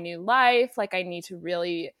is my new life, like I need to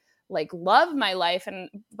really like love my life, and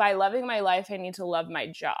by loving my life I need to love my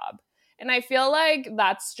job. And I feel like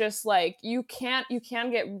that's just like you can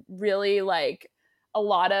get really like a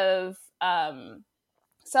lot of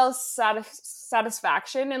self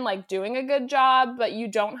satisfaction in like doing a good job, but you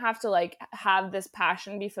don't have to like have this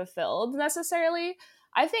passion be fulfilled necessarily.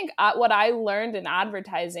 I think what I learned in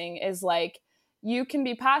advertising is like you can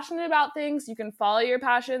be passionate about things, you can follow your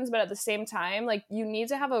passions, but at the same time, like you need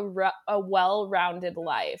to have a well-rounded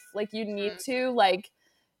life. Like you need to like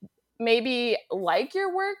maybe like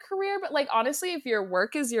your work career, but like honestly, if your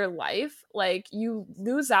work is your life, like you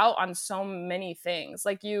lose out on so many things.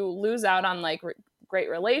 Like you lose out on like great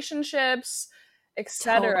relationships,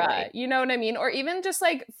 etc. Totally. You know what I mean? Or even just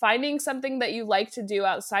like finding something that you like to do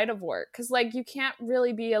outside of work, because like you can't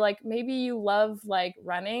really be like, maybe you love like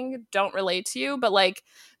running, don't relate to you, but like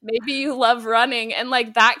maybe you love running and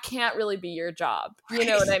like that can't really be your job. You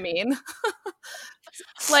know what I mean?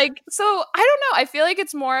 Like, so I don't know, I feel like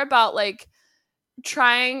it's more about like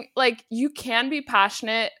trying, like you can be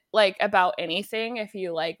passionate like about anything if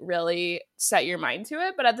you like really set your mind to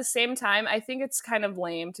it, but at the same time I think it's kind of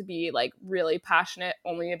lame to be like really passionate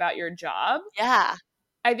only about your job. Yeah.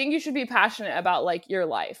 I think you should be passionate about like your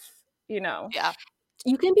life, you know. Yeah.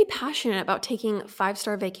 You can be passionate about taking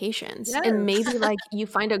 5-star vacations, Yes. and maybe like you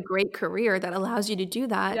find a great career that allows you to do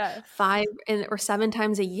that Yes. 5 or 7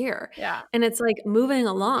 times a year. Yeah. And it's like moving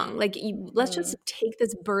along. Mhm. Like let's just take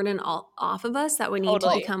this burden all off of us that we need to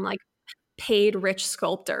Totally. become like paid rich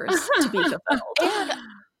sculptors to be fulfilled. And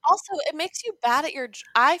also, it makes you bad at your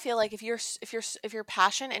I feel like if your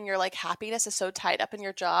passion and your like happiness is so tied up in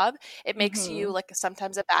your job, it makes you like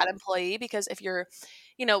sometimes a bad employee, because if you're,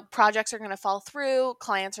 projects are going to fall through,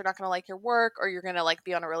 clients are not going to like your work, or you're going to like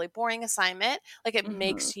be on a really boring assignment, like it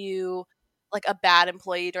makes you like a bad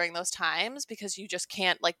employee during those times, because you just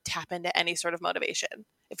can't like tap into any sort of motivation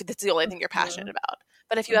if it's the only thing you're passionate about.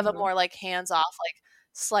 But if you have a more like hands-off, like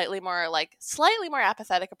slightly more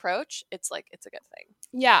apathetic approach, it's like it's a good thing.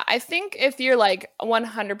 Yeah, I think if you're like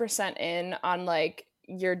 100% in on like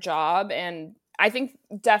your job, and I think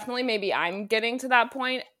definitely maybe I'm getting to that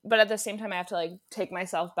point, but at the same time I have to like take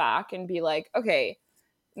myself back and be like, okay,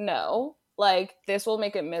 no, like this will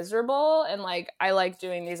make it miserable, and like I like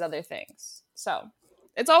doing these other things. So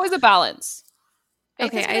it's always a balance.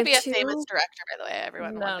 Faith is Okay, I going to have be a 2 famous director, by the way,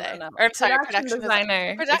 everyone, No, one day. no. Or I'm sorry, Production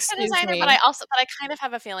designer. production Excuse designer, me. but I kind of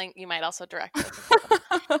have a feeling you might also direct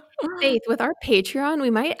it. Faith, with our Patreon, we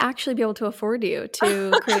might actually be able to afford you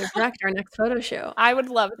to create direct our next photo shoot. I would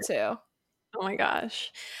love to. Oh my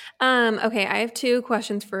gosh. Okay, I have 2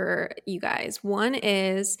 questions for you guys. One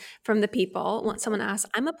is from the people. Someone asked,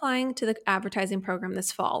 I'm applying to the advertising program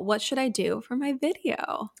this fall. What should I do for my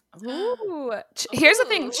video? Ooh. Here's the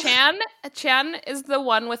thing, Chan is the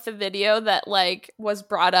one with the video that like was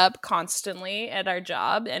brought up constantly at our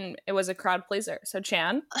job, and it was a crowd pleaser. So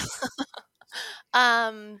Chan.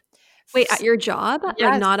 Wait, at your job?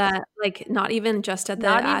 Yes. Not even just at the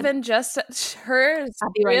Not ad. even just hers.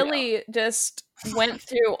 Really just went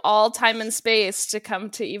through all time and space to come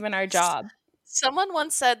to even our job. Someone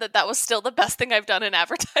once said that was still the best thing I've done in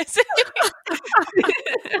advertising.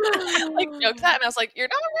 Like joked that, and I was like, "You're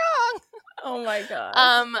not wrong." Oh my god.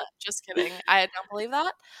 Just kidding. I don't believe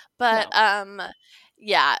that. But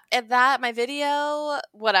yeah, and that my video,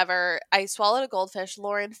 whatever. I swallowed a goldfish.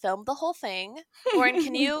 Lauren filmed the whole thing. Lauren,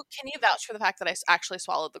 can you vouch for the fact that I actually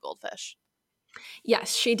swallowed the goldfish?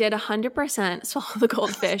 Yes, she did 100% swallow the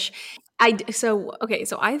goldfish. So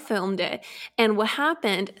I filmed it, and what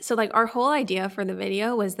happened, so like our whole idea for the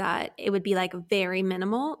video was that it would be like very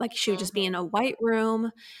minimal. Like she would just be in a white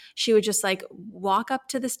room. She would just like walk up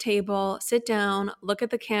to this table, sit down, look at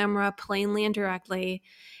the camera plainly and directly,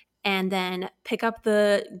 and then pick up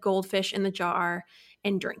the goldfish in the jar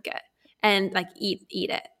and drink it. And like eat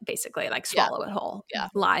it, basically, like swallow it whole. Yeah.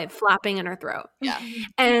 Live, flapping in her throat. Yeah.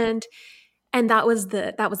 And that was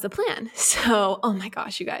the plan. So, oh my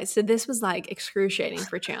gosh, you guys. So this was like excruciating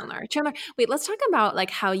for Chandler. Chandler, wait, let's talk about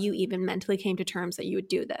like how you even mentally came to terms that you would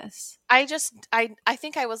do this. I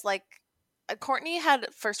think I was like, Courtney had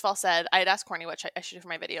first of all said, I had asked Courtney what I should do for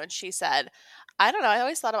my video, and she said, I don't know, I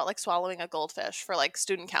always thought about like swallowing a goldfish for like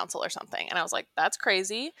student council or something. And I was like, that's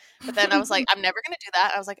crazy. But then I was like, I'm never going to do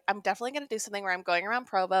that. I was like, I'm definitely going to do something where I'm going around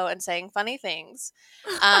Provo and saying funny things.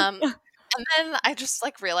 And then I just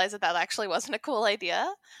like realized that actually wasn't a cool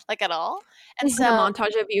idea, like at all. And so a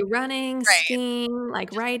montage of you running, skiing,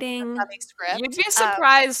 like just writing. Funny script. You'd be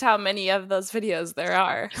surprised how many of those videos there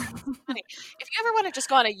are. Funny. If you ever want to just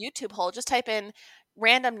go on a YouTube hole, just type in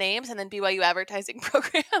random names and then BYU advertising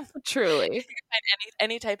program. Truly. You can find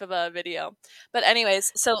any type of a video. But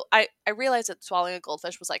anyways, so I realized that swallowing a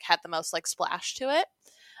goldfish was like had the most like splash to it.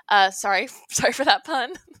 Sorry for that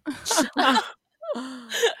pun.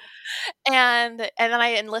 And then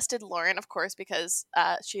I enlisted Lauren, of course, because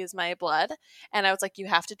she is my blood. And I was like, you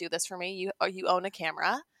have to do this for me. You own a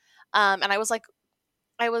camera. And I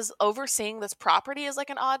was overseeing this property as like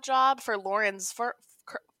an odd job for Lauren's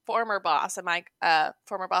former boss and my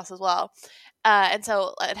former boss as well. And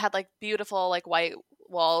so it had like beautiful like white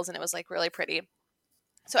walls, and it was like really pretty.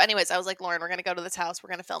 So anyways, I was like, Lauren, we're going to go to this house. We're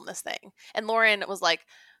going to film this thing. And Lauren was like,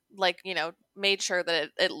 made sure that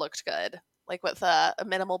it looked good, like with a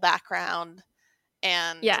minimal background.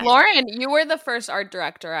 And Lauren, you were the first art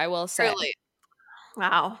director, I will say. Really.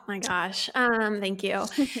 Wow, my gosh. Thank you.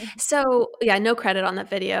 So yeah, no credit on that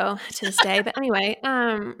video to this day. But anyway,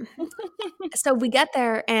 so we get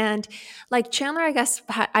there and like Chandler, I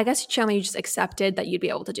guess Chandler, you just accepted that you'd be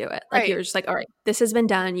able to do it. Like Right. you're just like, all right, this has been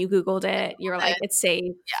done. You Googled it. You're like, it's safe.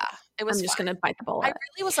 Yeah, it I'm was just fine. gonna bite the I bullet.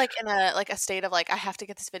 really was like in a state of like I have to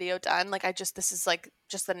get this video done. Like this is like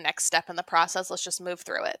just the next step in the process. Let's just move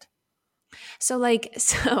through it. So like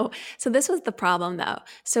so this was the problem though.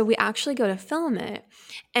 So we actually go to film it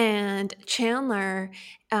and Chandler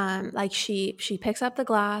like she picks up the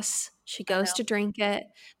glass, she I goes know. to drink it,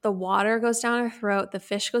 the water goes down her throat, the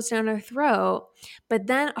fish goes down her throat, but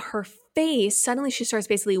then her face suddenly she starts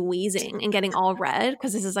basically wheezing and getting all red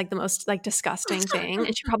because this is like the most like disgusting thing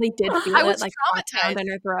and she probably did feel I it was like pop down traumatized. in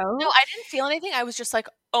her No, throat. I didn't feel anything. I was just like,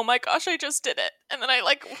 oh my gosh, I just did it, and then I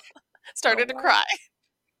like started to cry.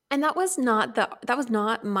 And that was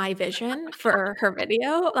not my vision for her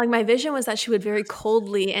video. Like my vision was that she would very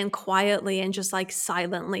coldly and quietly and just like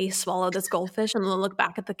silently swallow this goldfish and then look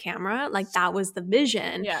back at the camera. Like that was the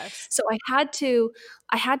vision. Yes. So I had to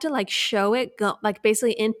like show it like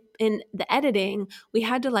basically in the editing, we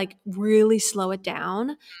had to like really slow it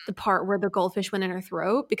down, the part where the goldfish went in her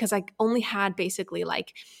throat because I only had basically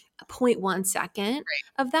like a 0.1 second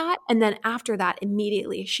of that. And then after that,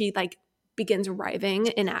 immediately she like begins writhing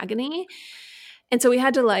in agony. And so we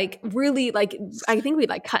had to like really like I think we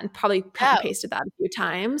like cut and pasted that a few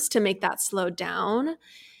times to make that slowed down.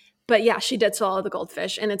 But yeah, she did swallow the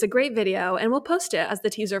goldfish and it's a great video and we'll post it as the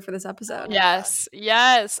teaser for this episode. Yes.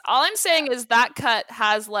 All I'm saying is that cut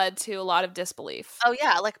has led to a lot of disbelief. Oh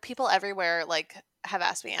yeah, like people everywhere like have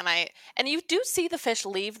asked me, and you do see the fish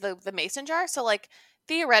leave the mason jar, so like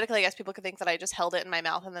theoretically, I guess people could think that I just held it in my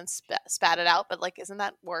mouth and then spat it out, but like, isn't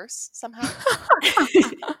that worse somehow?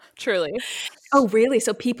 Truly. Oh, really?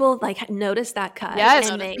 So people like noticed that cut? Yes,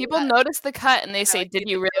 and they, people notice the cut and they say, like, "Did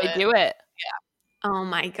you really do it?" oh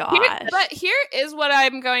my gosh. But here is what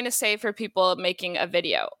I'm going to say for people making a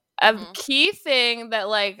video. A key thing that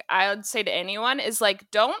like I would say to anyone is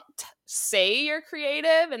like, don't say you're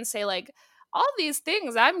creative and say like all these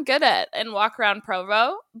things I'm good at and walk around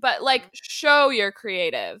Provo, but like show you're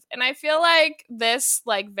creative. And I feel like this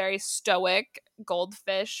like very stoic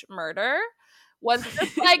goldfish murder was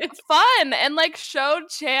just like fun and like showed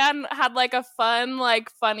Chan had like a fun,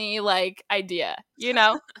 like funny, like idea, you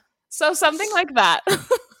know? So something like that.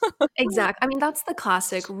 Exactly. I mean, that's the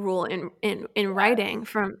classic rule in writing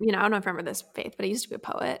from, I don't know if you remember this, Faith, but I used to be a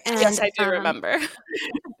poet. And, yes, I do remember.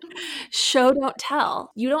 Show, don't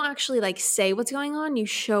tell. You don't actually like say what's going on. You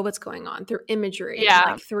show what's going on through imagery,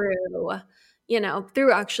 like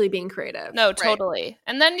through actually being creative. No, totally. Right.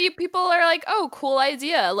 And then people are like, oh, cool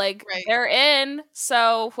idea. Like they're in.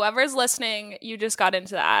 So whoever's listening, you just got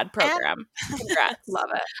into the ad program. Congrats. Love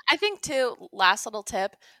it. I think too, last little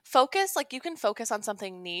tip, focus, like you can focus on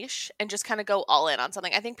something niche and just kind of go all in on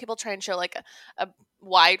something. I think people try and show like a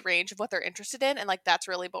wide range of what they're interested in. And like, that's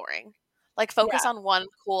really boring. Like focus on one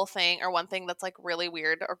cool thing or one thing that's like really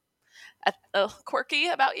weird or quirky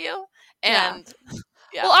about you. And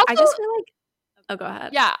well, also, I just feel like, oh, go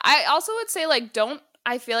ahead. Yeah, I also would say like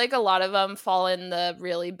I feel like a lot of them fall in the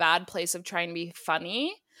really bad place of trying to be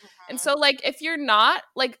funny. And so like if you're not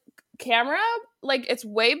like camera, like it's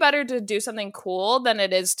way better to do something cool than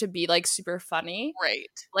it is to be like super funny. Right.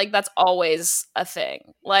 Like that's always a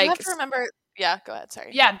thing. Like you have to remember. Yeah, go ahead.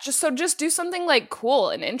 Sorry. Yeah, just do something like cool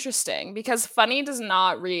and interesting because funny does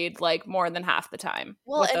not read like more than half the time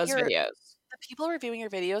with those videos. The people reviewing your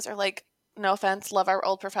videos are like, no offense, love our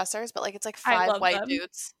old professors, but like it's like 5 white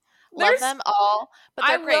dudes. Love them all, but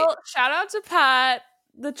they're great. Shout out to Pat,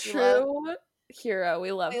 the true hero.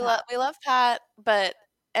 We love Pat. We love Pat,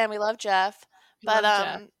 and we love Jeff.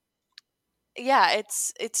 Yeah,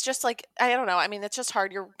 it's just like I don't know. I mean, it's just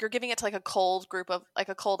hard. You're giving it to like a cold group of like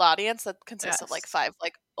a cold audience that consists of like 5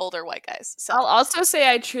 like older white guys. So I'll also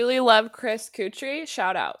say I truly love Chris Kutry.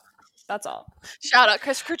 Shout out. That's all. Shout out.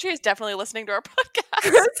 Chris Kutry is definitely listening to our podcast.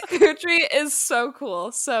 Chris Kutry is so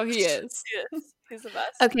cool. So he is. He's the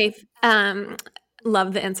best. Okay.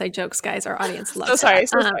 Love the inside jokes, guys. Our audience loves sorry.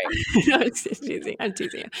 No, it's teasing. I'm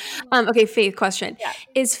teasing you. Okay, Faith, question. Yeah.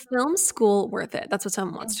 Is film school worth it? That's what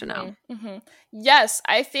someone wants to know. Mm-hmm. Yes,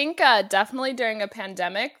 I think definitely during a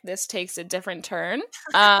pandemic, this takes a different turn.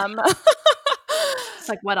 It's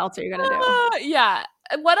like, what else are you going to do? Yeah.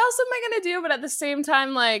 What else am I going to do? But at the same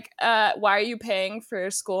time, like, why are you paying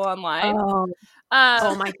for school online? Oh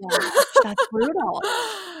my God. That's brutal.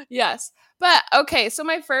 Yes. But okay, so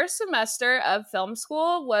my first semester of film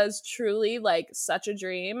school was truly like such a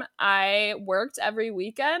dream. I worked every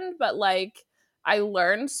weekend, but like I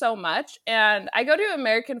learned so much. And I go to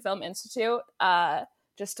American Film Institute,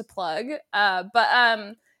 just to plug.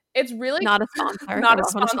 But it's really Not a sponsor. not They're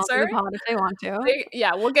a welcome to sponsor sponsor. the pod if they want to.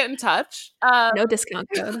 Yeah, we'll get in touch. No discount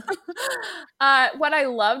code. What I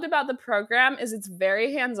loved about the program is it's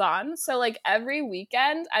very hands-on. So like every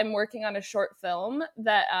weekend I'm working on a short film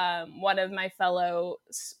that one of my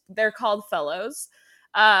they're called fellows.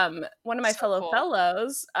 One of my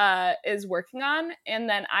fellows is working on, and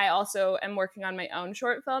then I also am working on my own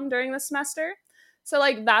short film during the semester. So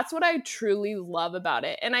like that's what I truly love about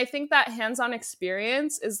it. And I think that hands-on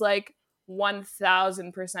experience is like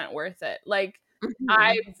 1000% worth it. Like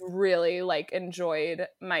I've really like enjoyed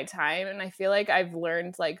my time, and I feel like I've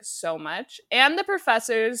learned like so much. And the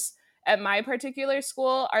professors at my particular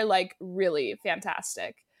school are like really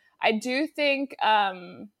fantastic. I do think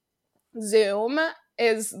Zoom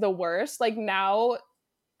is the worst. Like now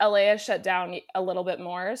LA has shut down a little bit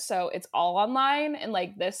more, so it's all online. And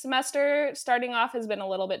like this semester starting off has been a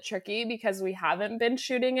little bit tricky because we haven't been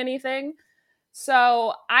shooting anything.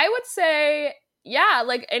 So I would say, yeah,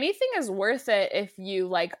 like anything is worth it if you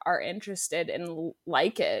like are interested and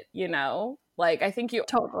like it, you know? Like I think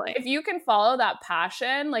Totally. if you can follow that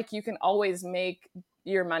passion, like you can always make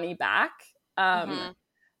your money back.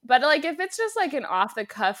 But like if it's just like an off the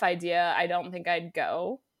cuff idea, I don't think I'd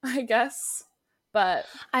go, I guess. But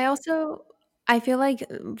I feel like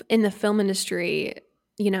in the film industry,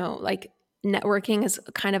 you know, like networking is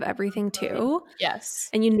kind of everything too. yes.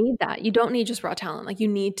 And you need that. You don't need just raw talent. Like you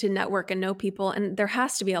need to network and know people. And there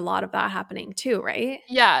has to be a lot of that happening too, right?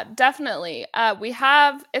 Yeah, definitely.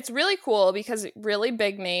 It's really cool because really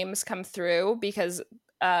big names come through because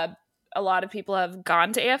a lot of people have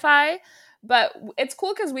gone to AFI. But it's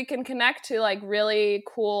cool because we can connect to like really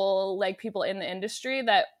cool like people in the industry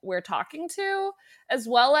that we're talking to, as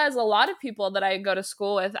well as a lot of people that I go to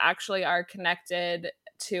school with actually are connected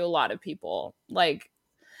to a lot of people. Like,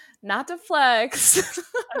 not to flex,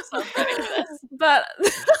 I'm so ready for this. but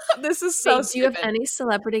this is so Wait, do you stupid. have any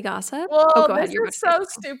celebrity gossip? Well, Go ahead. this is so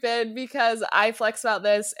stupid because I flex about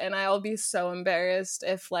this and I'll be so embarrassed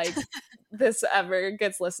if like this ever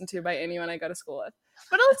gets listened to by anyone I go to school with.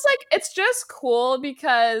 But it's like it's just cool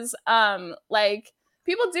because like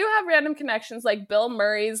people do have random connections. Like Bill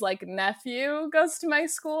Murray's like nephew goes to my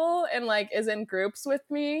school and like is in groups with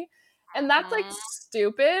me. And that's like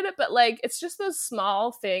stupid, but like it's just those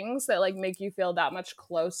small things that like make you feel that much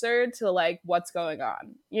closer to like what's going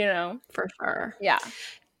on, you know? For sure. Yeah.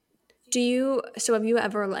 So have you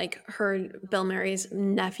ever like heard Bill Murray's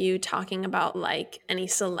nephew talking about like any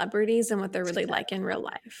celebrities and what they're really like in real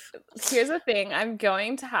life? Here's the thing. I'm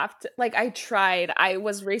going to have to, like, I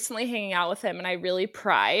was recently hanging out with him and I really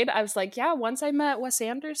pried. I was like, yeah, once I met Wes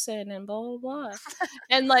Anderson and blah, blah, blah.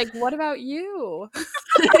 And like, what about you?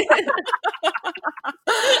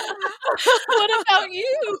 What about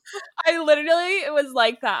you? I literally, it was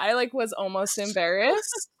like that. I like was almost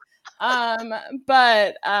embarrassed.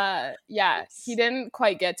 But yeah, he didn't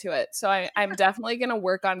quite get to it. So I'm definitely gonna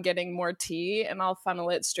work on getting more tea and I'll funnel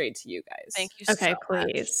it straight to you guys. Thank you so Okay, much.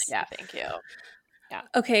 please. Yeah. Thank you.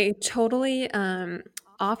 Okay, totally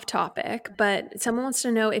off topic, but someone wants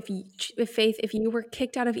to know if Faith, if you were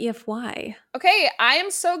kicked out of EFY. Okay, I am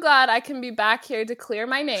so glad I can be back here to clear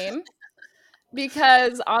my name.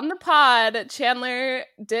 Because on the pod, Chandler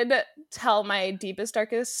did tell my deepest,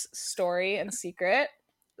 darkest story and secret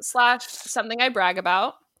 / something I brag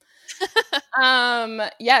about.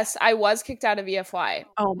 Yes, I was kicked out of EFY.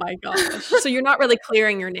 Oh my gosh. So you're not really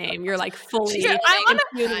clearing your name. You're like fully Here's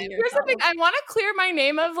imputing the yourself. thing. I want to clear my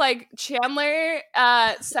name of like Chandler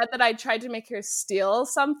said that I tried to make her steal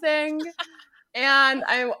something. And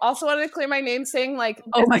I also wanted to clear my name saying like,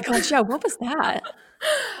 oh my gosh, yeah, what was that?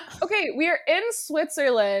 Okay, we are in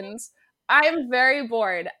Switzerland. I am very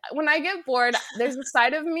bored. When I get bored, there's a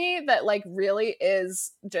side of me that like really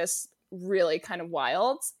is just really kind of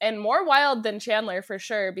wild and more wild than Chandler for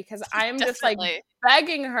sure because I'm just like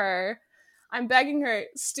begging her. I'm begging her,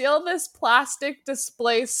 steal this plastic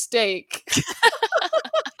display steak.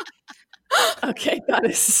 Okay, that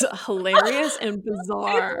is hilarious and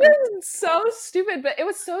bizarre. It was so stupid, but it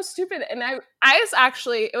was so stupid. And I was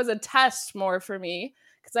actually, it was a test more for me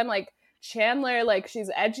because I'm like, Chandler, like she's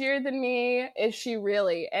edgier than me. Is she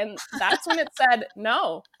really? And that's when it said,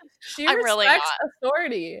 no, she respects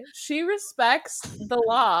authority. She respects the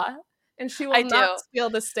law and she will not steal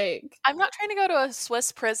the steak. I'm not trying to go to a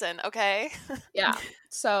Swiss prison, okay? Yeah.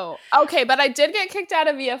 So, okay, but I did get kicked out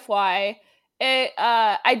of EFY.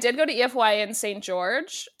 I did go to EFY in St.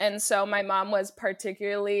 George, and so my mom was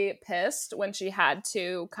particularly pissed when she had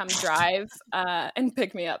to come drive and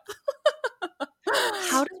pick me up.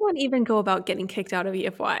 How does one even go about getting kicked out of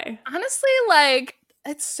EFY? Honestly, like,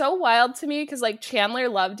 it's so wild to me because, like, Chandler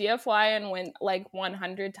loved EFY and went, like,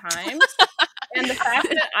 100 times. And the fact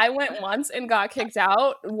that I went once and got kicked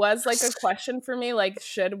out was, like, a question for me, like,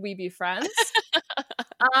 should we be friends?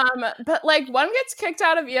 But, like, one gets kicked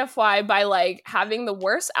out of EFY by, like, having the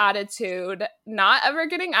worst attitude, not ever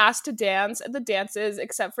getting asked to dance at the dances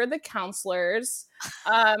except for the counselors,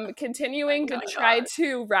 continuing to try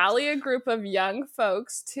to rally a group of young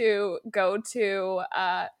folks to go to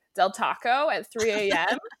Del Taco at 3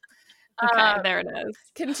 a.m. Okay, there it is.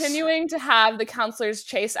 Continuing to have the counselors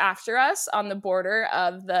chase after us on the border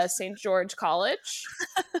of the St. George College,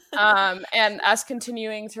 and us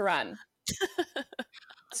continuing to run.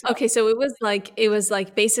 So, okay, so it was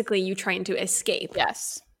like basically you trying to escape.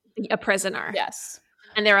 Yes. A prisoner. Yes.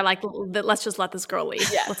 And they were like, let's just let this girl leave.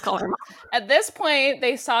 Yes. Let's call her mom. At this point,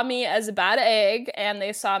 they saw me as a bad egg and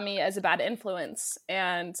they saw me as a bad influence.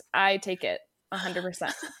 And I take it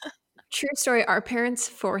 100%. True story. Our parents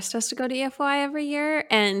forced us to go to EFY every year.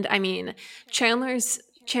 And I mean, Chandler's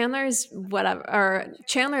whatever, or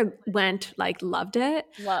Chandler went, like, loved it.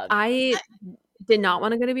 Loved. I did not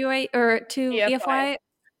want to go to BY or to EFY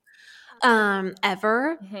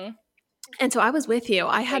ever. Mm-hmm. And so I was with you.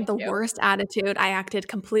 I had the worst attitude. I acted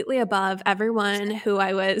completely above everyone who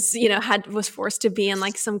I was, was forced to be in,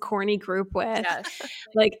 like, some corny group with. Yes.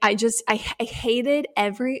 Like, I hated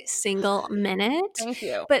every single minute. Thank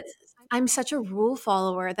you. But I'm such a rule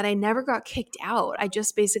follower that I never got kicked out. I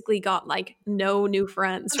just basically got, like, no new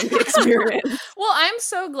friends from the experience. Well, I'm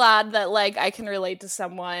so glad that, like, I can relate to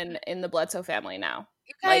someone in the Bledsoe family now.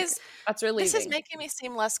 You guys, like, that's relieving. This is making me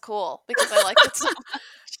seem less cool because I like it so much.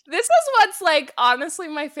 This is what's, like, honestly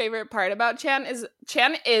my favorite part about Chan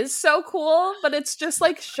is so cool, but it's just,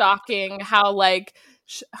 like, shocking how, like,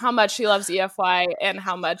 how much she loves EFY and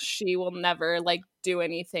how much she will never, like, do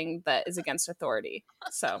anything that is against authority.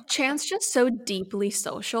 So Chan's just so deeply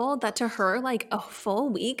social that to her, like, a full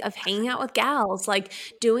week of hanging out with gals, like,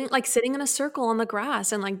 doing, like, sitting in a circle on the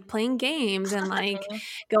grass and, like, playing games and, like,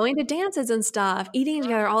 going to dances and stuff, eating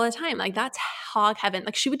together all the time, like, that's hog heaven.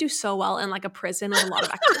 Like, she would do so well in, like, a prison with a lot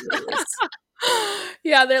of activities.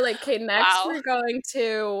 Yeah, they're like, okay, next we're going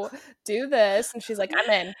to do this, and she's like, I'm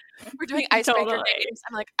in. We're doing icebreaker games.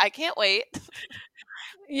 I'm like, I can't wait.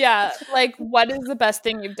 Yeah, like, what is the best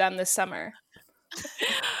thing you've done this summer?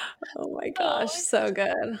 Oh my gosh, so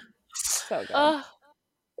good. So good.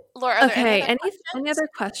 Laura, okay, any other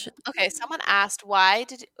questions? Okay, someone asked, why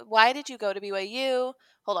did you go to BYU?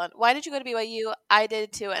 Hold on. Why did you go to BYU? I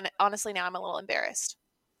did too, and honestly now I'm a little embarrassed.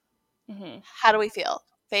 Mm-hmm. How do we feel?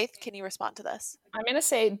 Faith, can you respond to this? I'm going to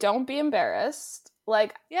say don't be embarrassed.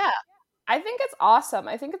 Like, yeah. I think it's awesome.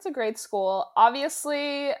 I think it's a great school.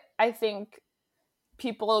 Obviously, I think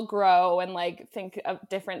people grow and, like, think of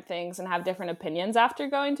different things and have different opinions after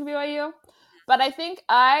going to BYU. But I think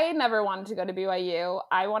I never wanted to go to BYU.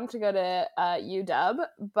 I wanted to go to UW,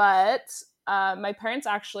 but my parents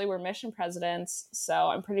actually were mission presidents, so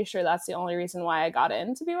I'm pretty sure that's the only reason why I got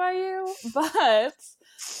into BYU. But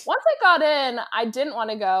once I got in, I didn't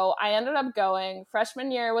want to go. I ended up going.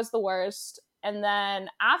 Freshman year was the worst. And then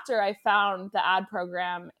after, I found the ad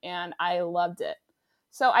program and I loved it.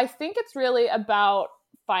 So I think it's really about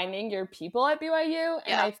finding your people at BYU.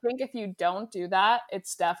 And I think if you don't do that,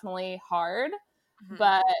 it's definitely hard. Mm-hmm.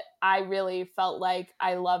 But I really felt like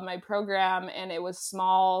I love my program and it was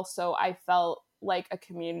small. So I felt like a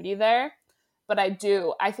community there. But I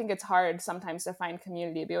think it's hard sometimes to find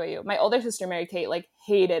community at BYU. My older sister, Mary Kate, like,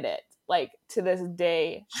 hated it. Like, to this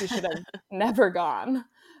day, she should have never gone.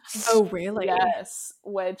 Oh, really? Yes,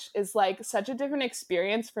 which is, like, such a different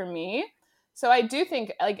experience for me. So I do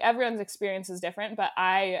think, like, everyone's experience is different, but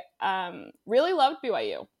I really loved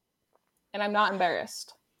BYU. And I'm not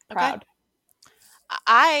embarrassed. Proud. Okay.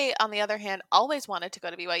 I, on the other hand, always wanted to go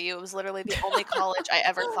to BYU. It was literally the only college I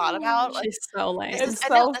ever thought about. She's so lame. It's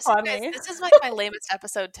so funny. This is like my lamest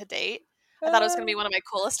episode to date. I thought it was going to be one of my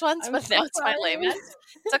coolest ones, but now it's my lamest.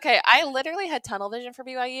 It's okay. I literally had tunnel vision for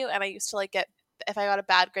BYU, and I used to, like, if I got a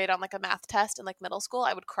bad grade on, like, a math test in, like, middle school,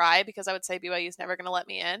 I would cry because I would say BYU is never going to let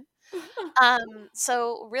me in.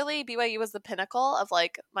 So really BYU was the pinnacle of,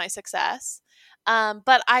 like, my success.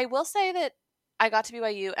 But I will say that I got to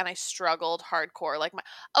BYU and I struggled hardcore. Like,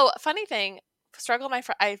 funny thing,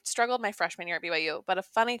 I struggled my freshman year at BYU. But a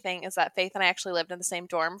funny thing is that Faith and I actually lived in the same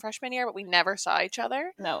dorm freshman year, but we never saw each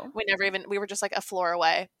other. No, we were just, like, a floor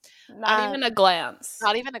away. Not even a glance.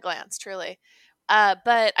 Not even a glance, truly.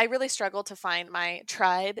 But I really struggled to find my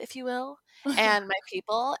tribe, if you will, and my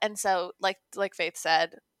people. And so, like Faith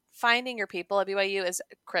said, finding your people at BYU is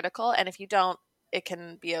critical. And if you don't it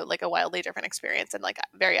can be a wildly different experience and like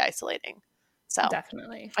very isolating. So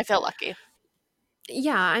Definitely. I feel lucky.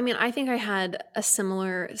 Yeah, I mean, I think I had a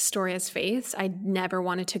similar story as Faith. I never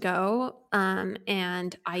wanted to go,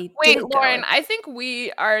 and I Wait, didn't Lauren, go. I think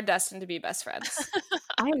we are destined to be best friends.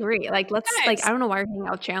 I agree. Like, let's Nice. I don't know why you're hanging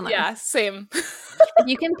out with Chandler. Yeah, same. If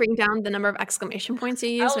you can bring down the number of exclamation points you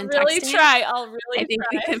use I'll when really texting, try. I'll really I think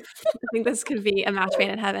try. I think this could be a match made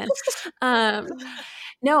in heaven.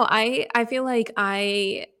 No, I feel like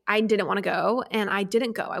I didn't want to go, and I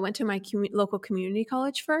didn't go. I went to my local community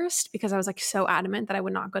college first because I was like so adamant that I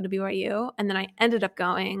would not go to BYU, and then I ended up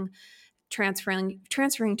going, transferring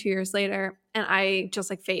 2 years later, and I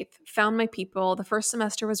just like Faith found my people. The first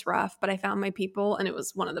semester was rough, but I found my people, and it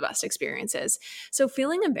was one of the best experiences. So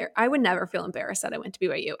feeling embarrassed, I would never feel embarrassed that I went to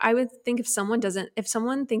BYU. I would think if someone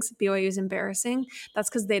thinks BYU is embarrassing,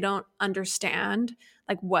 that's because they don't understand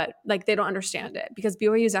they don't understand it, because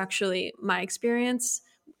BYU is actually my experience.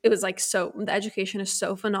 It was like, so the education is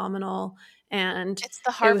so phenomenal, and It's the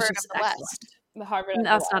it Harvard was of just the excellent. West. The Harvard of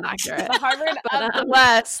That's the not West. accurate. The Harvard But, of the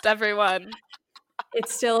West, everyone.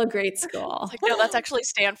 It's still a great school. It's like, no, that's actually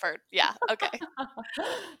Stanford. Yeah. Okay.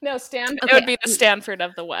 No, Stanford. Okay. It would be the Stanford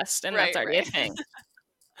of the West, and that's Right, already a right. thing.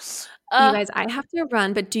 You guys, I have to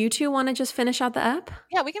run, but do you two want to just finish out the app?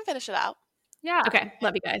 Yeah, we can finish it out. Yeah. Okay.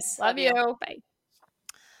 Love you guys. Love you. Bye.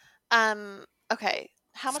 Okay.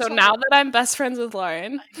 How much So longer? now that I'm best friends with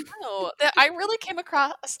Lauren, No, I really came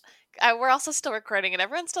across. We're also still recording, and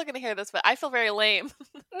everyone's still going to hear this, but I feel very lame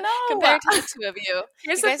no. compared to the two of you.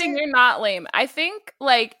 Here's You the guys thing: are- you're not lame. I think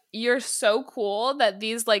like you're so cool that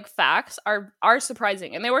these like facts are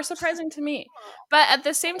surprising, and they were surprising to me. But at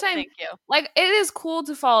the same time, Thank you. like it is cool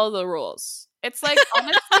to follow the rules. It's like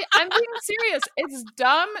honestly, I'm being serious. It's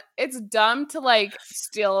dumb. It's dumb to like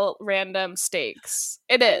steal random steaks.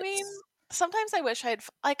 It is. I mean, sometimes I wish I'd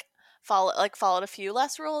followed a few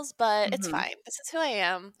less rules, but it's Mhm. fine. This is who I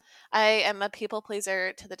am. I am a people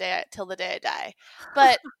pleaser till the day I die.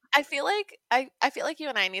 But I feel like I feel like you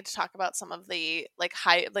and I need to talk about some of the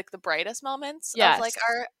the brightest moments Yes.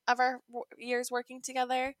 of our years working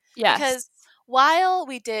together. Yes. Because while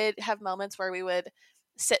we did have moments where we would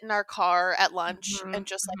sit in our car at lunch and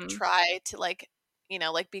just like try to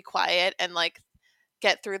be quiet and like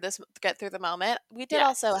get through the moment, we did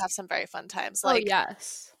also have some very fun times. Like,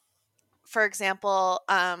 yes. for example,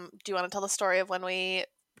 do you want to tell the story of when we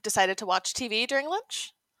decided to watch TV during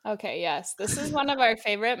lunch? Okay, yes. This is one of our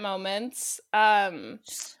favorite moments.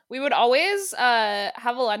 We would always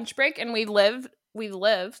have a lunch break, and we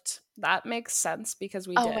lived. That makes sense because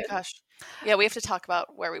we did. Oh my gosh. Yeah, we have to talk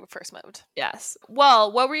about where we first moved. Yes.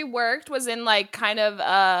 Well, where we worked was in like kind of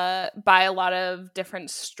by a lot of different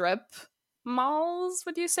strip malls,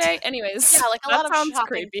 would you say? Anyways, Yeah, like a lot of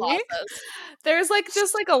shopping plazas. There's like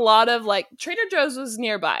just like a lot of like Trader Joe's was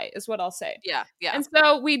nearby, is what I'll say. Yeah. And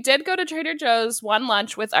so we did go to Trader Joe's one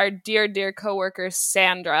lunch with our dear coworker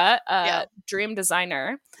Sandra, dream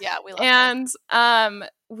designer. Yeah, we love her. And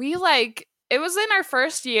we like it was in our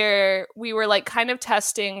first year. We were like kind of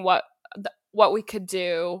testing what we could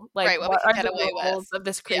do, like what we could get are away the rules with of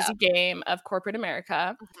this crazy game of corporate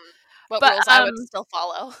America. What rules I would still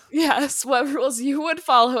follow. Yes, what rules you would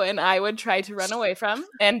follow and I would try to run away from,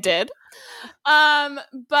 and did.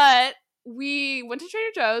 But we went to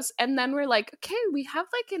Trader Joe's, and then we're like, okay, we have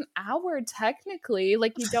like an hour technically.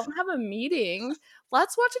 Like, we don't have a meeting.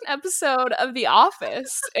 Let's watch an episode of The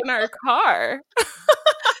Office in our car.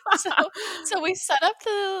 So we set up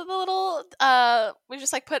the little we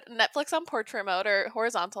just like put Netflix on portrait mode or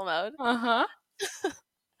horizontal mode.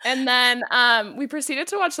 And then we proceeded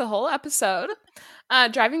to watch the whole episode.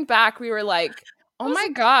 Driving back, we were like, oh my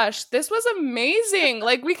gosh, this was amazing.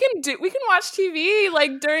 Like we can watch TV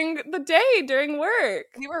like during the day, during work.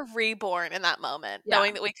 We were reborn in that moment,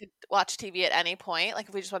 knowing that we could watch TV at any point. Like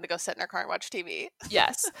if we just wanted to go sit in our car and watch TV.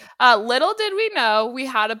 Yes. Little did we know we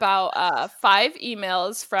had about 5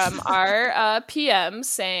 emails from our PM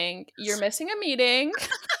saying, you're missing a meeting.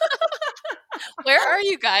 Where are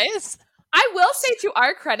you guys? I will say, to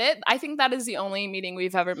our credit, I think that is the only meeting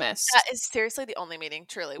we've ever missed. That is seriously the only meting,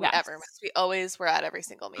 truly, we ever missed. We always were at every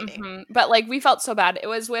single meeting. But like we felt so bad. It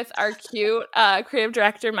was with our cute creative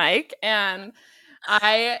director, Mike, and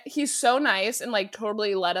he's so nice and like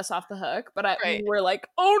totally let us off the hook. But we were like,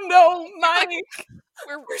 oh no, Mike,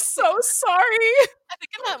 we're so sorry. I think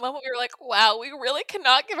in that moment we were like, wow, we really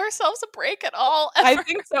cannot give ourselves a break at all. Ever. I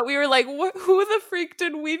think so. We were like, who the freak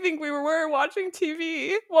did we think we were watching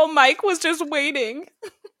TV? Well, Mike was just waiting.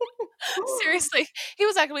 Seriously, he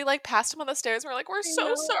was actually like passed him on the stairs. And we're like, we're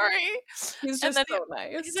so sorry. He's just so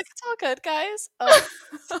nice. He's like, it's all good, guys.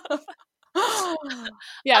 Oh.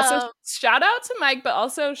 Yeah, so Um, shout out to Mike, but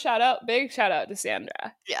also big shout out to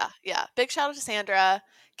Sandra. yeah. Big shout out to Sandra,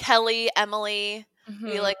 Kelly, Emily.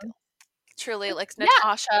 We Mhm. like truly like Yeah.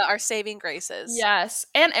 Natasha, our saving graces. Yes,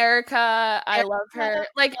 and Erica, I love Erica, her.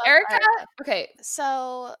 Like love Erica, Erica. okay,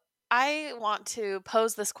 So I want to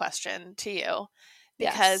pose this question to you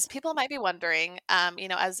because yes. people might be wondering,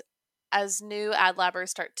 as new ad labbers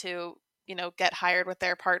start to, get hired with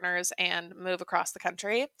their partners and move across the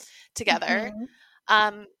country together. Mhm.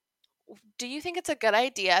 Um, do you think it's a good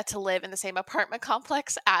idea to live in the same apartment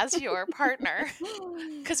complex as your partner?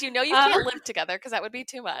 Because you Uh, can't live together because that would be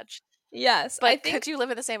too much. yes, I But think could you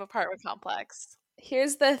live in the same apartment complex?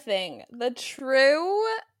 here's the thing. The true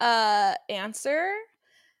answer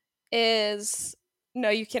is no,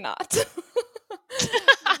 you cannot.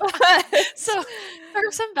 So, But for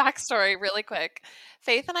some backstory, really quick,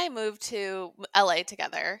 Faith and I moved to LA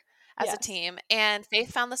together as a yes. team, and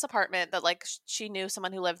Faith found this apartment that like she knew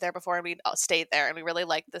someone who lived there before, and we stayed there, and we really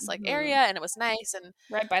liked this like area, Mhm. and it was nice and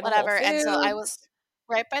Right by the Whole whatever. And so I was Foods.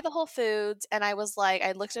 right by the Whole Foods, and I was like,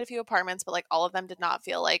 I looked at a few apartments, but like all of them did not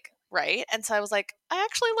feel like right, and so I was like, I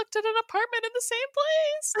actually looked at an apartment in the same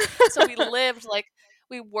place. So we lived like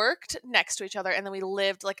we worked next to each other, and then we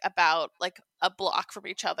lived like about like a block from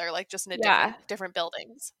each other, like just in a Yeah. different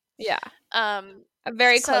buildings. Yeah. Um, A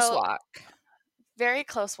very close so walk. very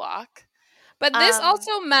close walk. But this Um,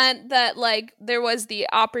 also meant that like there was the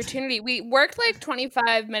opportunity. We worked like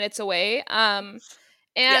 25 minutes away. And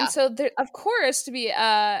yeah, so there, of course, to be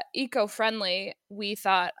eco-friendly, we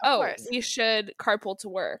thought, of "Oh, course. we should carpool to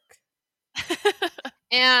work."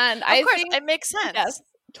 And Of I course, think it makes yes, sense.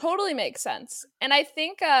 totally makes sense. And I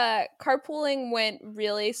think carpooling went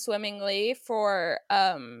really swimmingly for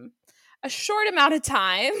a short amount of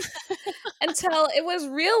time until it was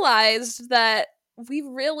realized that we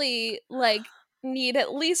really like need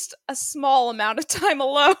at least a small amount of time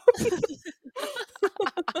alone.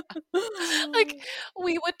 Like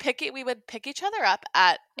we would pick each other up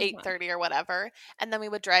at Uh-huh. 8:30 or whatever, and then we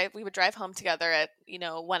would drive home together at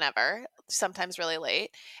whenever, sometimes really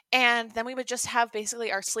late, and then we would just have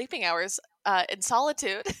basically our sleeping hours in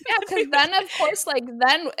solitude. Yeah, And because we would then of course, like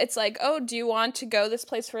then it's like, oh, do you want to go this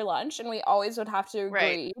place for lunch? And we always would have to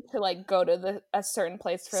right, agree to like go to a certain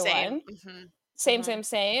place for same. lunch. Same, Hmm. same,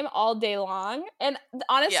 same, all day long. And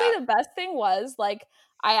honestly, Yeah. the best thing was like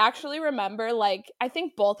I actually remember like I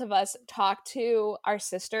think both of us talked to our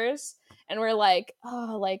sisters and we're like,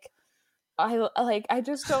 oh, I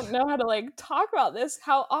just don't know how to like talk about this.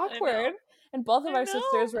 How I awkward. know. And both of I our know.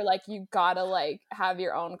 sisters were like, you gotta like have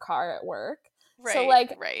your own car at work. So Right,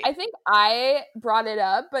 like right. I think I brought it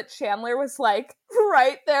up, but Chandler was like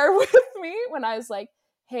right there with me when I was like,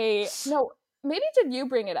 hey, no, maybe did you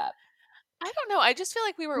bring it up? I don't know. I just feel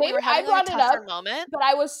like we Maybe were I having like a brought it up, tougher moment. but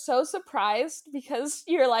I was so surprised because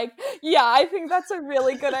you're like, yeah, I think that's a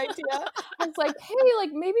really good idea. I was like, hey,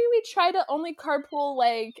 like maybe we try to only carpool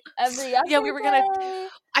like every other Yeah, day.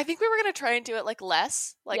 I think we were gonna try and do it like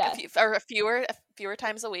less, like Yes, a fewer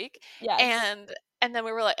times a week, yes. and then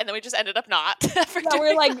we were like, and then we just ended up not ever Yeah,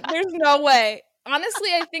 we're doing like, that. there's no way. Honestly,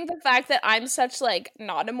 I think the fact that I'm such like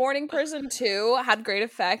not a morning person too had great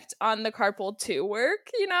effect on the carpool to work,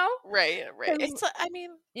 you know? Right, right. 'Cause, I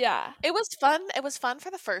mean, yeah. it was fun. It was fun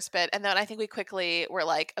for the first bit, and then I think we quickly were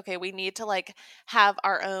like, okay, we need to like have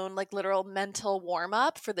our own like literal mental warm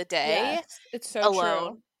up for the day Yes. It's so true.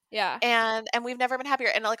 alone. Yeah. And we've never been happier.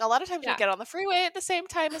 And like a lot of times we Yeah. get on the freeway at the same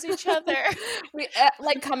time as each other. We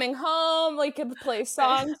like coming home, like could play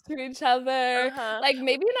Right. songs to each other. Uh-huh. Like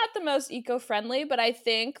maybe not the most eco-friendly, but I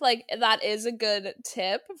think like that is a good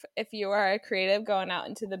tip if you are a creative going out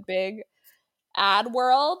into the big ad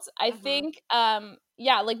world. I Mhm. think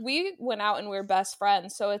yeah, like we went out and we are best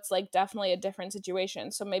friends, so it's like definitely a different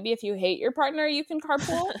situation. So maybe if you hate your partner, you can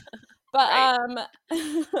carpool. But Right.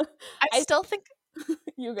 I I still think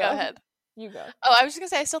you go go. ahead. You go. Oh, I was just gonna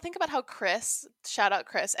say I still think about how Chris, shout out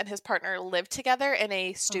Chris, and his partner lived together in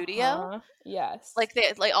a studio. Uh-huh. Yes. Like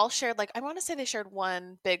they all shared like I want to say they shared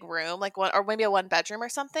one big room, like one or maybe a one bedroom or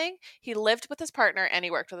something. He lived with his partner and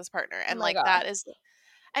he worked with his partner. Oh And my like god. that is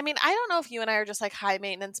I mean, I don't know if you and I are just like high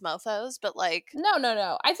maintenance mofos, but like No, no,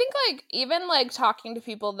 no. I think like even like talking to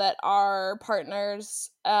people that are partners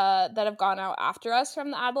that have gone out after us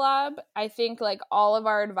from the ad lab, I think like all of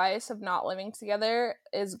our advice of not living together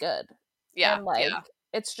is good. yeah, And yeah. like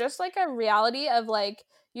it's just like a reality of like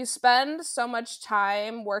you spend so much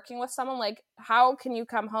time working with someone, like how can you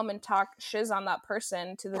come home and talk shiz on that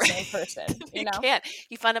person to the same person, you You know? can't.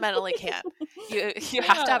 You fundamentally can't. You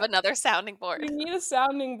have to Yeah. have another sounding board. You need a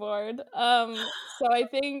sounding board. So I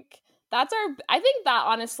think I think that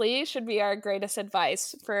honestly should be our greatest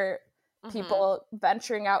advice for people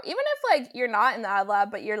venturing out, even if like you're not in the ad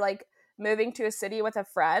lab, but you're like moving to a city with a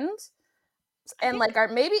friend, and like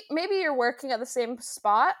maybe you're working at the same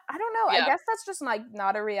spot. I don't know. I guess that's just like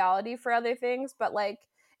not a reality for other things, but like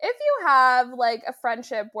if you have like a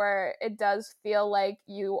friendship where it does feel like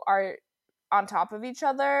you are on top of each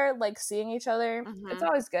other, like seeing each other, it's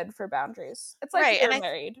always good for boundaries. It's like we were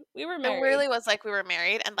married. We were married. It really was like we were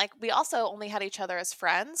married, and like we also only had each other as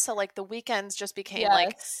friends, so like the weekends just became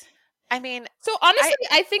like, I mean, so honestly,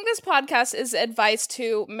 I think this podcast is advice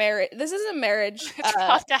to marriage. This is a marriage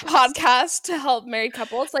podcast to help married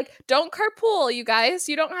couples. Like, don't carpool, you guys.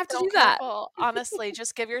 You don't have to do that. Honestly,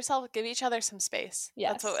 just give each other some space.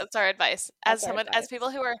 Yes, that's our advice. As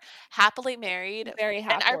people who are happily married, very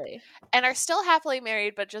happily, and are still happily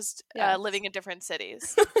married, but just living in different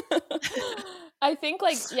cities. I think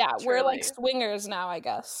like we're like swingers now, I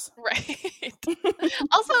guess. Right.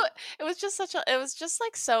 Also, it was just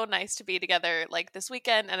like so nice to be together like this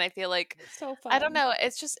weekend, and I feel like so fun. I don't know,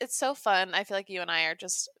 it's so fun. I feel like you and I are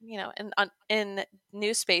just, in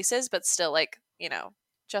new spaces, but still like,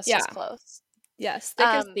 just as close. Yes, thick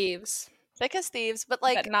as thieves. Thick as thieves, but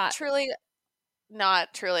like not truly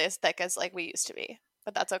as thick as like we used to be.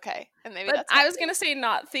 But that's okay. And maybe that's I was gonna say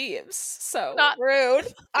not thieves, so not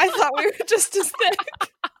rude. I thought we were just as thick.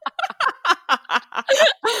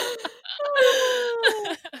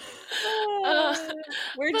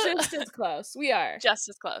 We're just as close. We are just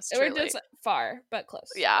as close. Truly. We're just far, but close.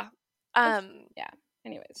 Yeah.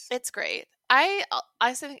 Anyways, it's great. I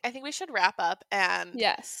think we should wrap up and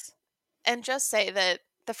just say that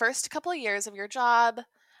the first couple of years of your job,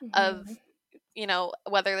 of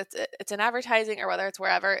whether it's in advertising or whether it's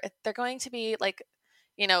wherever, they're going to be like,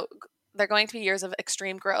 they're going to be years of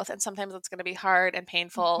extreme growth, and sometimes it's going to be hard and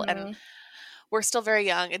painful, and we're still very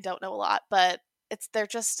young and don't know a lot, but they're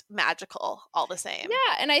just magical all the same.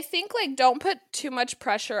 Yeah, and I think like don't put too much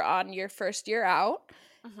pressure on your first year out.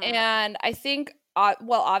 And I think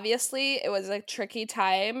obviously it was a tricky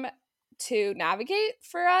time to navigate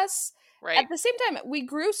for us. Right. At the same time, we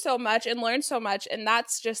grew so much and learned so much, and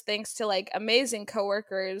that's just thanks to like amazing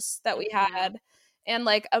coworkers that we had, and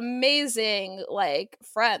like amazing like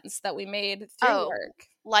friends that we made through work.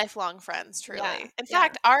 Lifelong friends, truly. In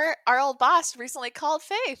fact, our old boss recently called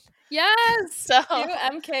Faith. Yes. So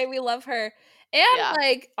MK, we love her. And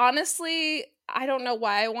like honestly, I don't know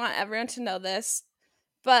why I want everyone to know this,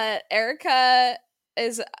 but Erica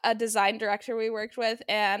is a design director we worked with,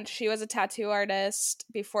 and she was a tattoo artist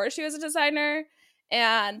before she was a designer.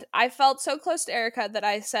 And I felt so close to Erica that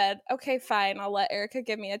I said, okay, fine, I'll let Erica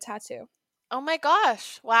give me a tattoo. Oh my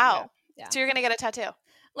gosh. Wow. Yeah. So you're going to get a tattoo?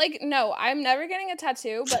 Like, no, I'm never getting a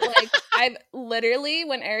tattoo, but like I've literally,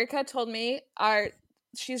 when Erica told me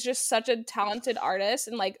she's just such a talented artist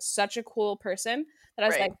and like such a cool person, that I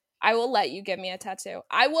was like, I will let you give me a tattoo.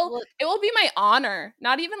 It will be my honor.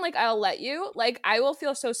 Not even like I'll let you. Like I will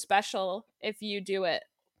feel so special if you do it.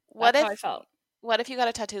 That's how I felt. What if you got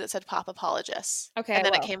a tattoo that said Pop Apologist? Okay. And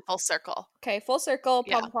then it came full circle. Okay, full circle,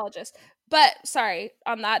 Pop Apologist. But sorry,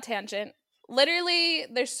 on that tangent, literally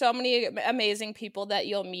there's so many amazing people that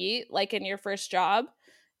you'll meet like in your first job.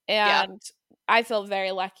 And I feel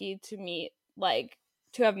very lucky to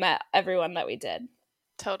have met everyone that we did.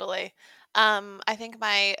 Totally. I think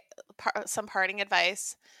some parting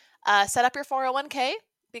advice, set up your 401k,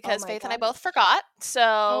 because Faith and I both forgot.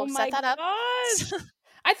 So set that up. Gosh.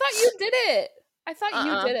 I thought you did it. I thought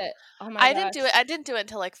you did it. Oh my gosh. I didn't do it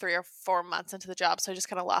until like 3 or 4 months into the job. So I just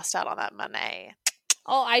kind of lost out on that money.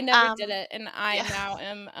 Oh, I never did it. And I now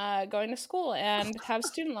am going to school and have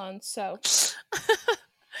student loans. So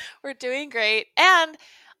we're doing great. And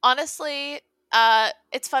honestly,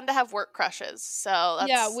 it's fun to have work crushes. So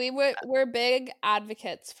that's, we're big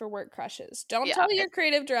advocates for work crushes. Don't tell your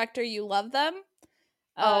creative director you love them.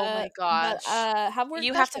 Oh my gosh! But, have work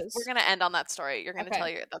crushes. We're gonna end on that story. You're gonna tell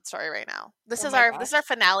that story right now. This is our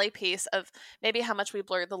finale piece of maybe how much we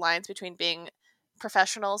blurred the lines between being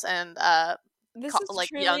professionals and this is like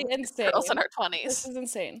young insane. Girls in our 20s. This is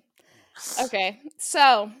insane. Okay,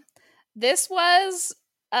 so this was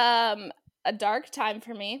a dark time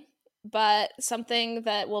for me, but something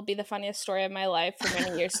that will be the funniest story of my life for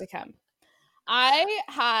many years to come. I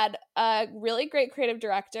had a really great creative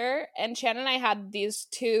director, and Shannon and I had these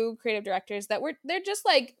 2 creative directors they're just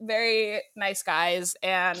like very nice guys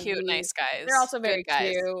and cute, nice guys. They're also very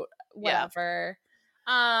cute, whatever.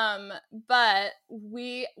 But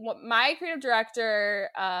my creative director,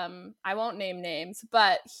 I won't name names,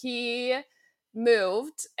 but he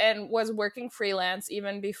moved and was working freelance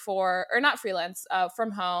even before, or not freelance,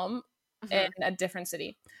 from home in a different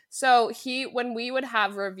city. So when we would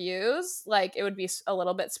have reviews, like it would be a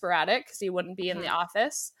little bit sporadic because he wouldn't be in the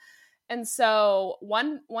office. And so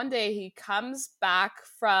one day he comes back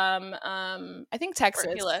from I think Texas.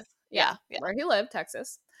 Where he lived. Yeah, where he lived,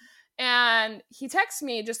 Texas. And he texts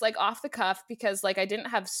me just like off the cuff because like I didn't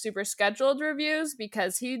have super scheduled reviews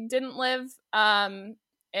because he didn't live in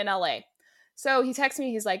LA. So he texts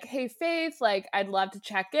me, he's like, "Hey Faith, like I'd love to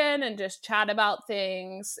check in and just chat about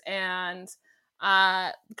things and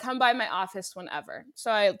come by my office whenever."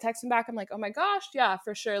 So I text him back, I'm like, "Oh my gosh, yeah,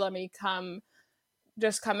 for sure, let me come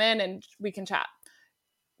in and we can chat."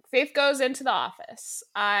 Faith goes into the office.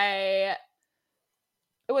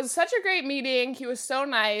 It was such a great meeting. He was so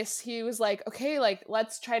nice. He was like, "Okay, like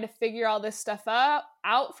let's try to figure all this stuff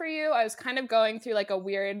out for you." I was kind of going through like a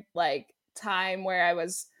weird like time where I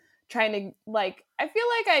was trying to like, I feel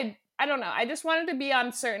like I don't know. I just wanted to be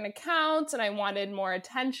on certain accounts and I wanted more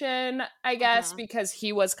attention, I guess, because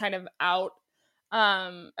he was kind of out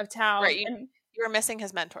of town. Right. And you were missing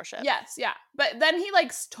his mentorship. yes, yeah. But then he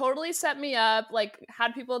like totally set me up, like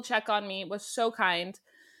had people check on me, was so kind.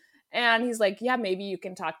 And he's like, "Yeah, maybe you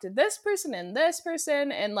can talk to this person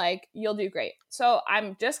and like you'll do great." So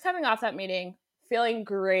I'm just coming off that meeting, feeling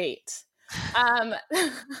great.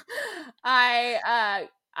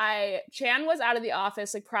 Chan was out of the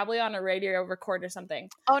office, like probably on a radio record or something.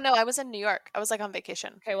 Oh no, I was in New York. I was like on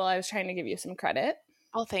vacation. Okay, well I was trying to give you some credit.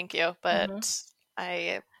 Oh, thank you, but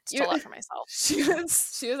I stole it for myself. She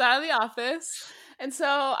was out of the office, and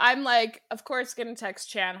so I'm like, of course, gonna text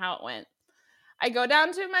Chan how it went. I go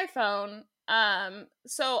down to my phone.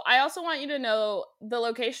 So I also want you to know the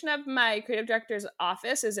location of my creative director's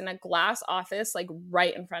office is in a glass office, like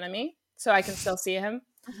right in front of me, so I can still see him.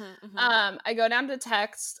 I go down to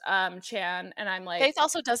text Chan, and I'm like, Faith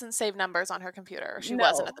also doesn't save numbers on her computer. She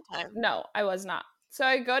wasn't at the time. No, I was not. So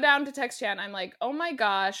I go down to text Chan. I'm like, "Oh my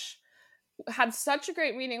gosh, had such a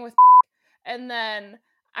great meeting with," and then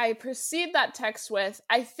I proceed that text with,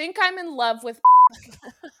 "I think I'm in love with,"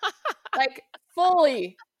 like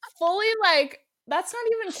fully, like that's not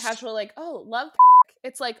even casual. Like, "Oh, love."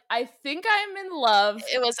 It's like, "I think I'm in love."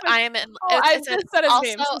 It was, "I am in." Oh, I just said his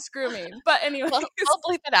name, so screw me. But anyway, I'll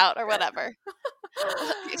bleep it out or whatever.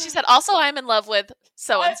 She said, "Also, I'm in love with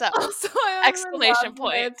so and so!" Exclamation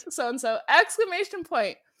point. So and so! Exclamation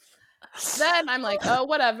point. Then I'm like, "Oh,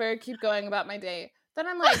 whatever." Keep going about my day. Then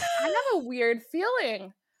I'm like, I have a weird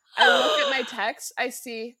feeling. I look at my text. I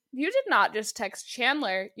see you did not just text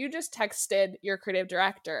Chandler. You just texted your creative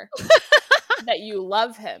director that you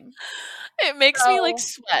love him. It makes me like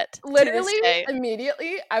sweat. Literally,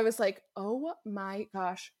 immediately, I was like, "Oh my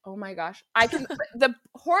gosh. Oh my gosh." I can, the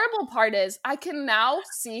horrible part is I can now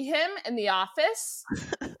see him in the office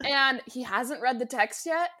and he hasn't read the text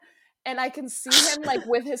yet. And I can see him like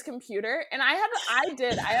with his computer. And I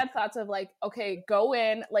had thoughts of like, okay, go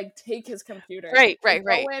in, like take his computer. Right.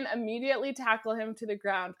 Go in, immediately tackle him to the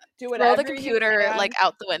ground. Do whatever. Throw the computer like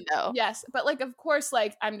out the window. Yes. But like, of course,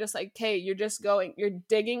 like I'm just like, "Okay, you're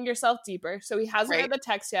digging yourself deeper." So he hasn't read the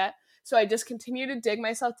text yet. So I just continue to dig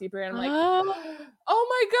myself deeper. And I'm like, "Oh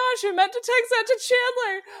my gosh, I meant to text that to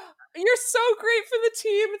Chandler. You're so great for the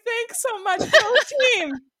team. Thanks so much for the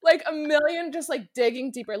team." Like a million, just like digging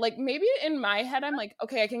deeper. Like maybe in my head, I'm like,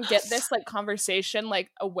 okay, I can get this like conversation like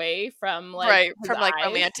away from like from like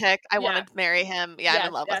romantic. I want to marry him. Yeah, I'm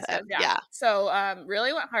in love with him. Yeah. So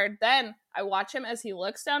really went hard. Then I watch him as he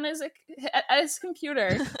looks down at his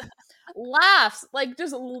computer, laughs, like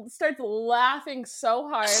just starts laughing so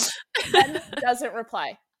hard, then doesn't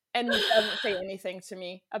reply and doesn't say anything to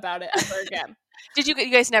me about it ever again. Did you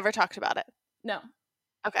guys never talked about it? No.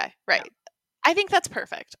 Okay, right. No. I think that's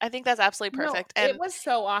perfect. I think that's absolutely perfect. No, and it was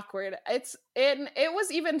so awkward. It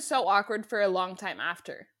was even so awkward for a long time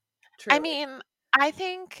after. Truly. I mean, I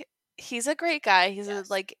think he's a great guy. He's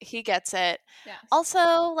like he gets it. Yes.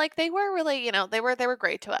 Also, like they were really, they were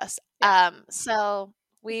great to us. Yes. So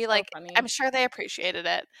we like funny. I'm sure they appreciated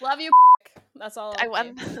it. Love you. That's all I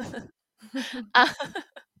want.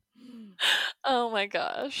 Oh my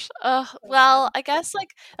gosh. Well, I guess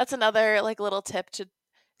like that's another like little tip to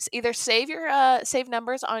either save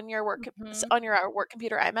numbers on your work on your work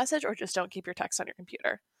computer iMessage, or just don't keep your text on your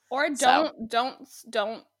computer. Or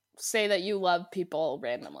don't say that you love people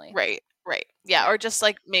randomly. Right. Yeah, or just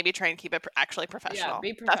like maybe try and keep it actually professional. Yeah,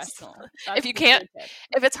 be professional. That's if you can't,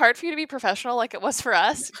 if it's hard for you to be professional like it was for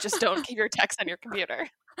us, just don't keep your text on your computer.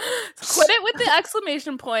 Quit it with the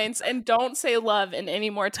exclamation points and don't say love in any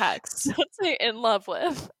more texts. Don't say "in love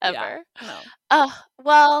with" ever. Yeah, no.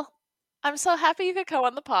 Well, I'm so happy you could come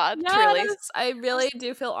on the pod. Yes, I really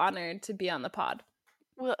do feel honored to be on the pod.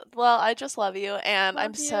 Well, I just love you, and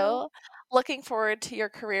I'm Love you. so looking forward to your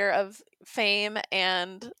career of fame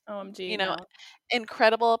and, OMG, you know, no.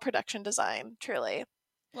 incredible production design, truly.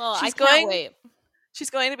 Well, I She's can't going wait. she's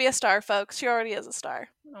going to be a star, folks. She already is a star.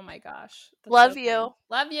 Oh my gosh. That's Love so you. cool.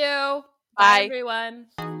 Love you. Bye, Bye. everyone.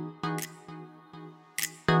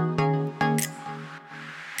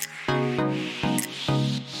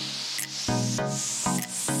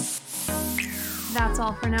 That's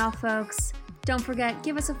all for now, folks. Don't forget,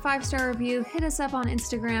 give us a 5-star review, hit us up on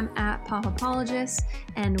Instagram at Popapologists,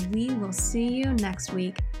 and we will see you next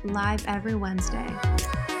week, live every Wednesday.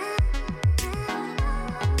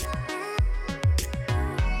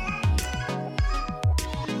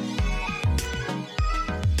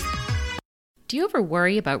 Do you ever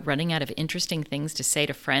worry about running out of interesting things to say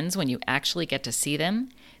to friends when you actually get to see them?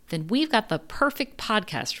 Then we've got the perfect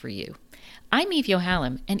podcast for you. I'm Eve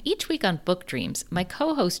Yohalem, and each week on Book Dreams, my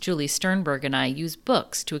co-host Julie Sternberg and I use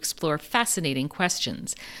books to explore fascinating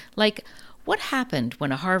questions, like what happened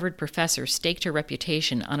when a Harvard professor staked her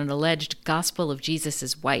reputation on an alleged Gospel of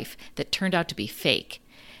Jesus' wife that turned out to be fake?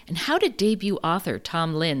 And how did debut author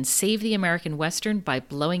Tom Lynn save the American Western by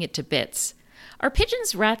blowing it to bits? Are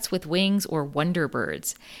pigeons rats with wings or wonder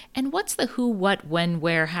birds? And what's the who, what, when,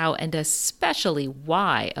 where, how, and especially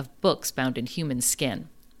why of books bound in human skin?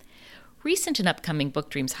 Recent and upcoming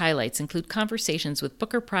Book Dreams highlights include conversations with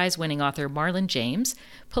Booker Prize-winning author Marlon James,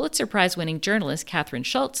 Pulitzer Prize-winning journalist Kathryn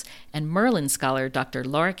Schultz, and Merlin scholar Dr.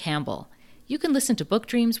 Laura Campbell. You can listen to Book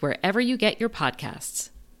Dreams wherever you get your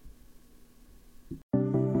podcasts.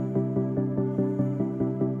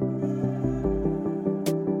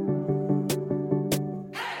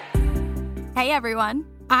 Hey everyone,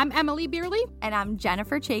 I'm Emily Beerley, and I'm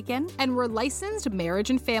Jennifer Chaikin, and we're licensed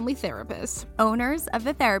marriage and family therapists, owners of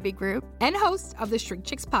the Therapy Group, and hosts of the Shrink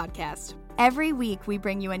Chicks podcast. Every week, we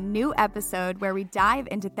bring you a new episode where we dive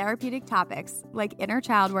into therapeutic topics like inner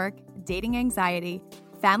child work, dating anxiety,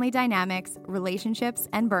 family dynamics, relationships,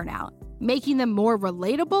 and burnout, making them more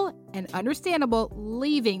relatable and understandable,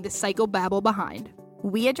 leaving the psychobabble behind.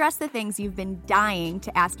 We address the things you've been dying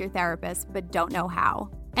to ask your therapist but don't know how,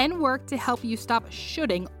 and work to help you stop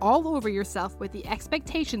shooting all over yourself with the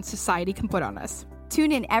expectations society can put on us.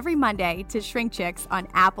 Tune in every Monday to Shrink Chicks on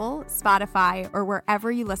Apple, Spotify, or wherever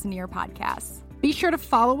you listen to your podcasts. Be sure to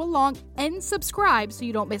follow along and subscribe so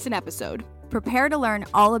you don't miss an episode. Prepare to learn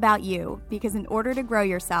all about you, because in order to grow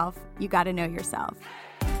yourself, you got to know yourself.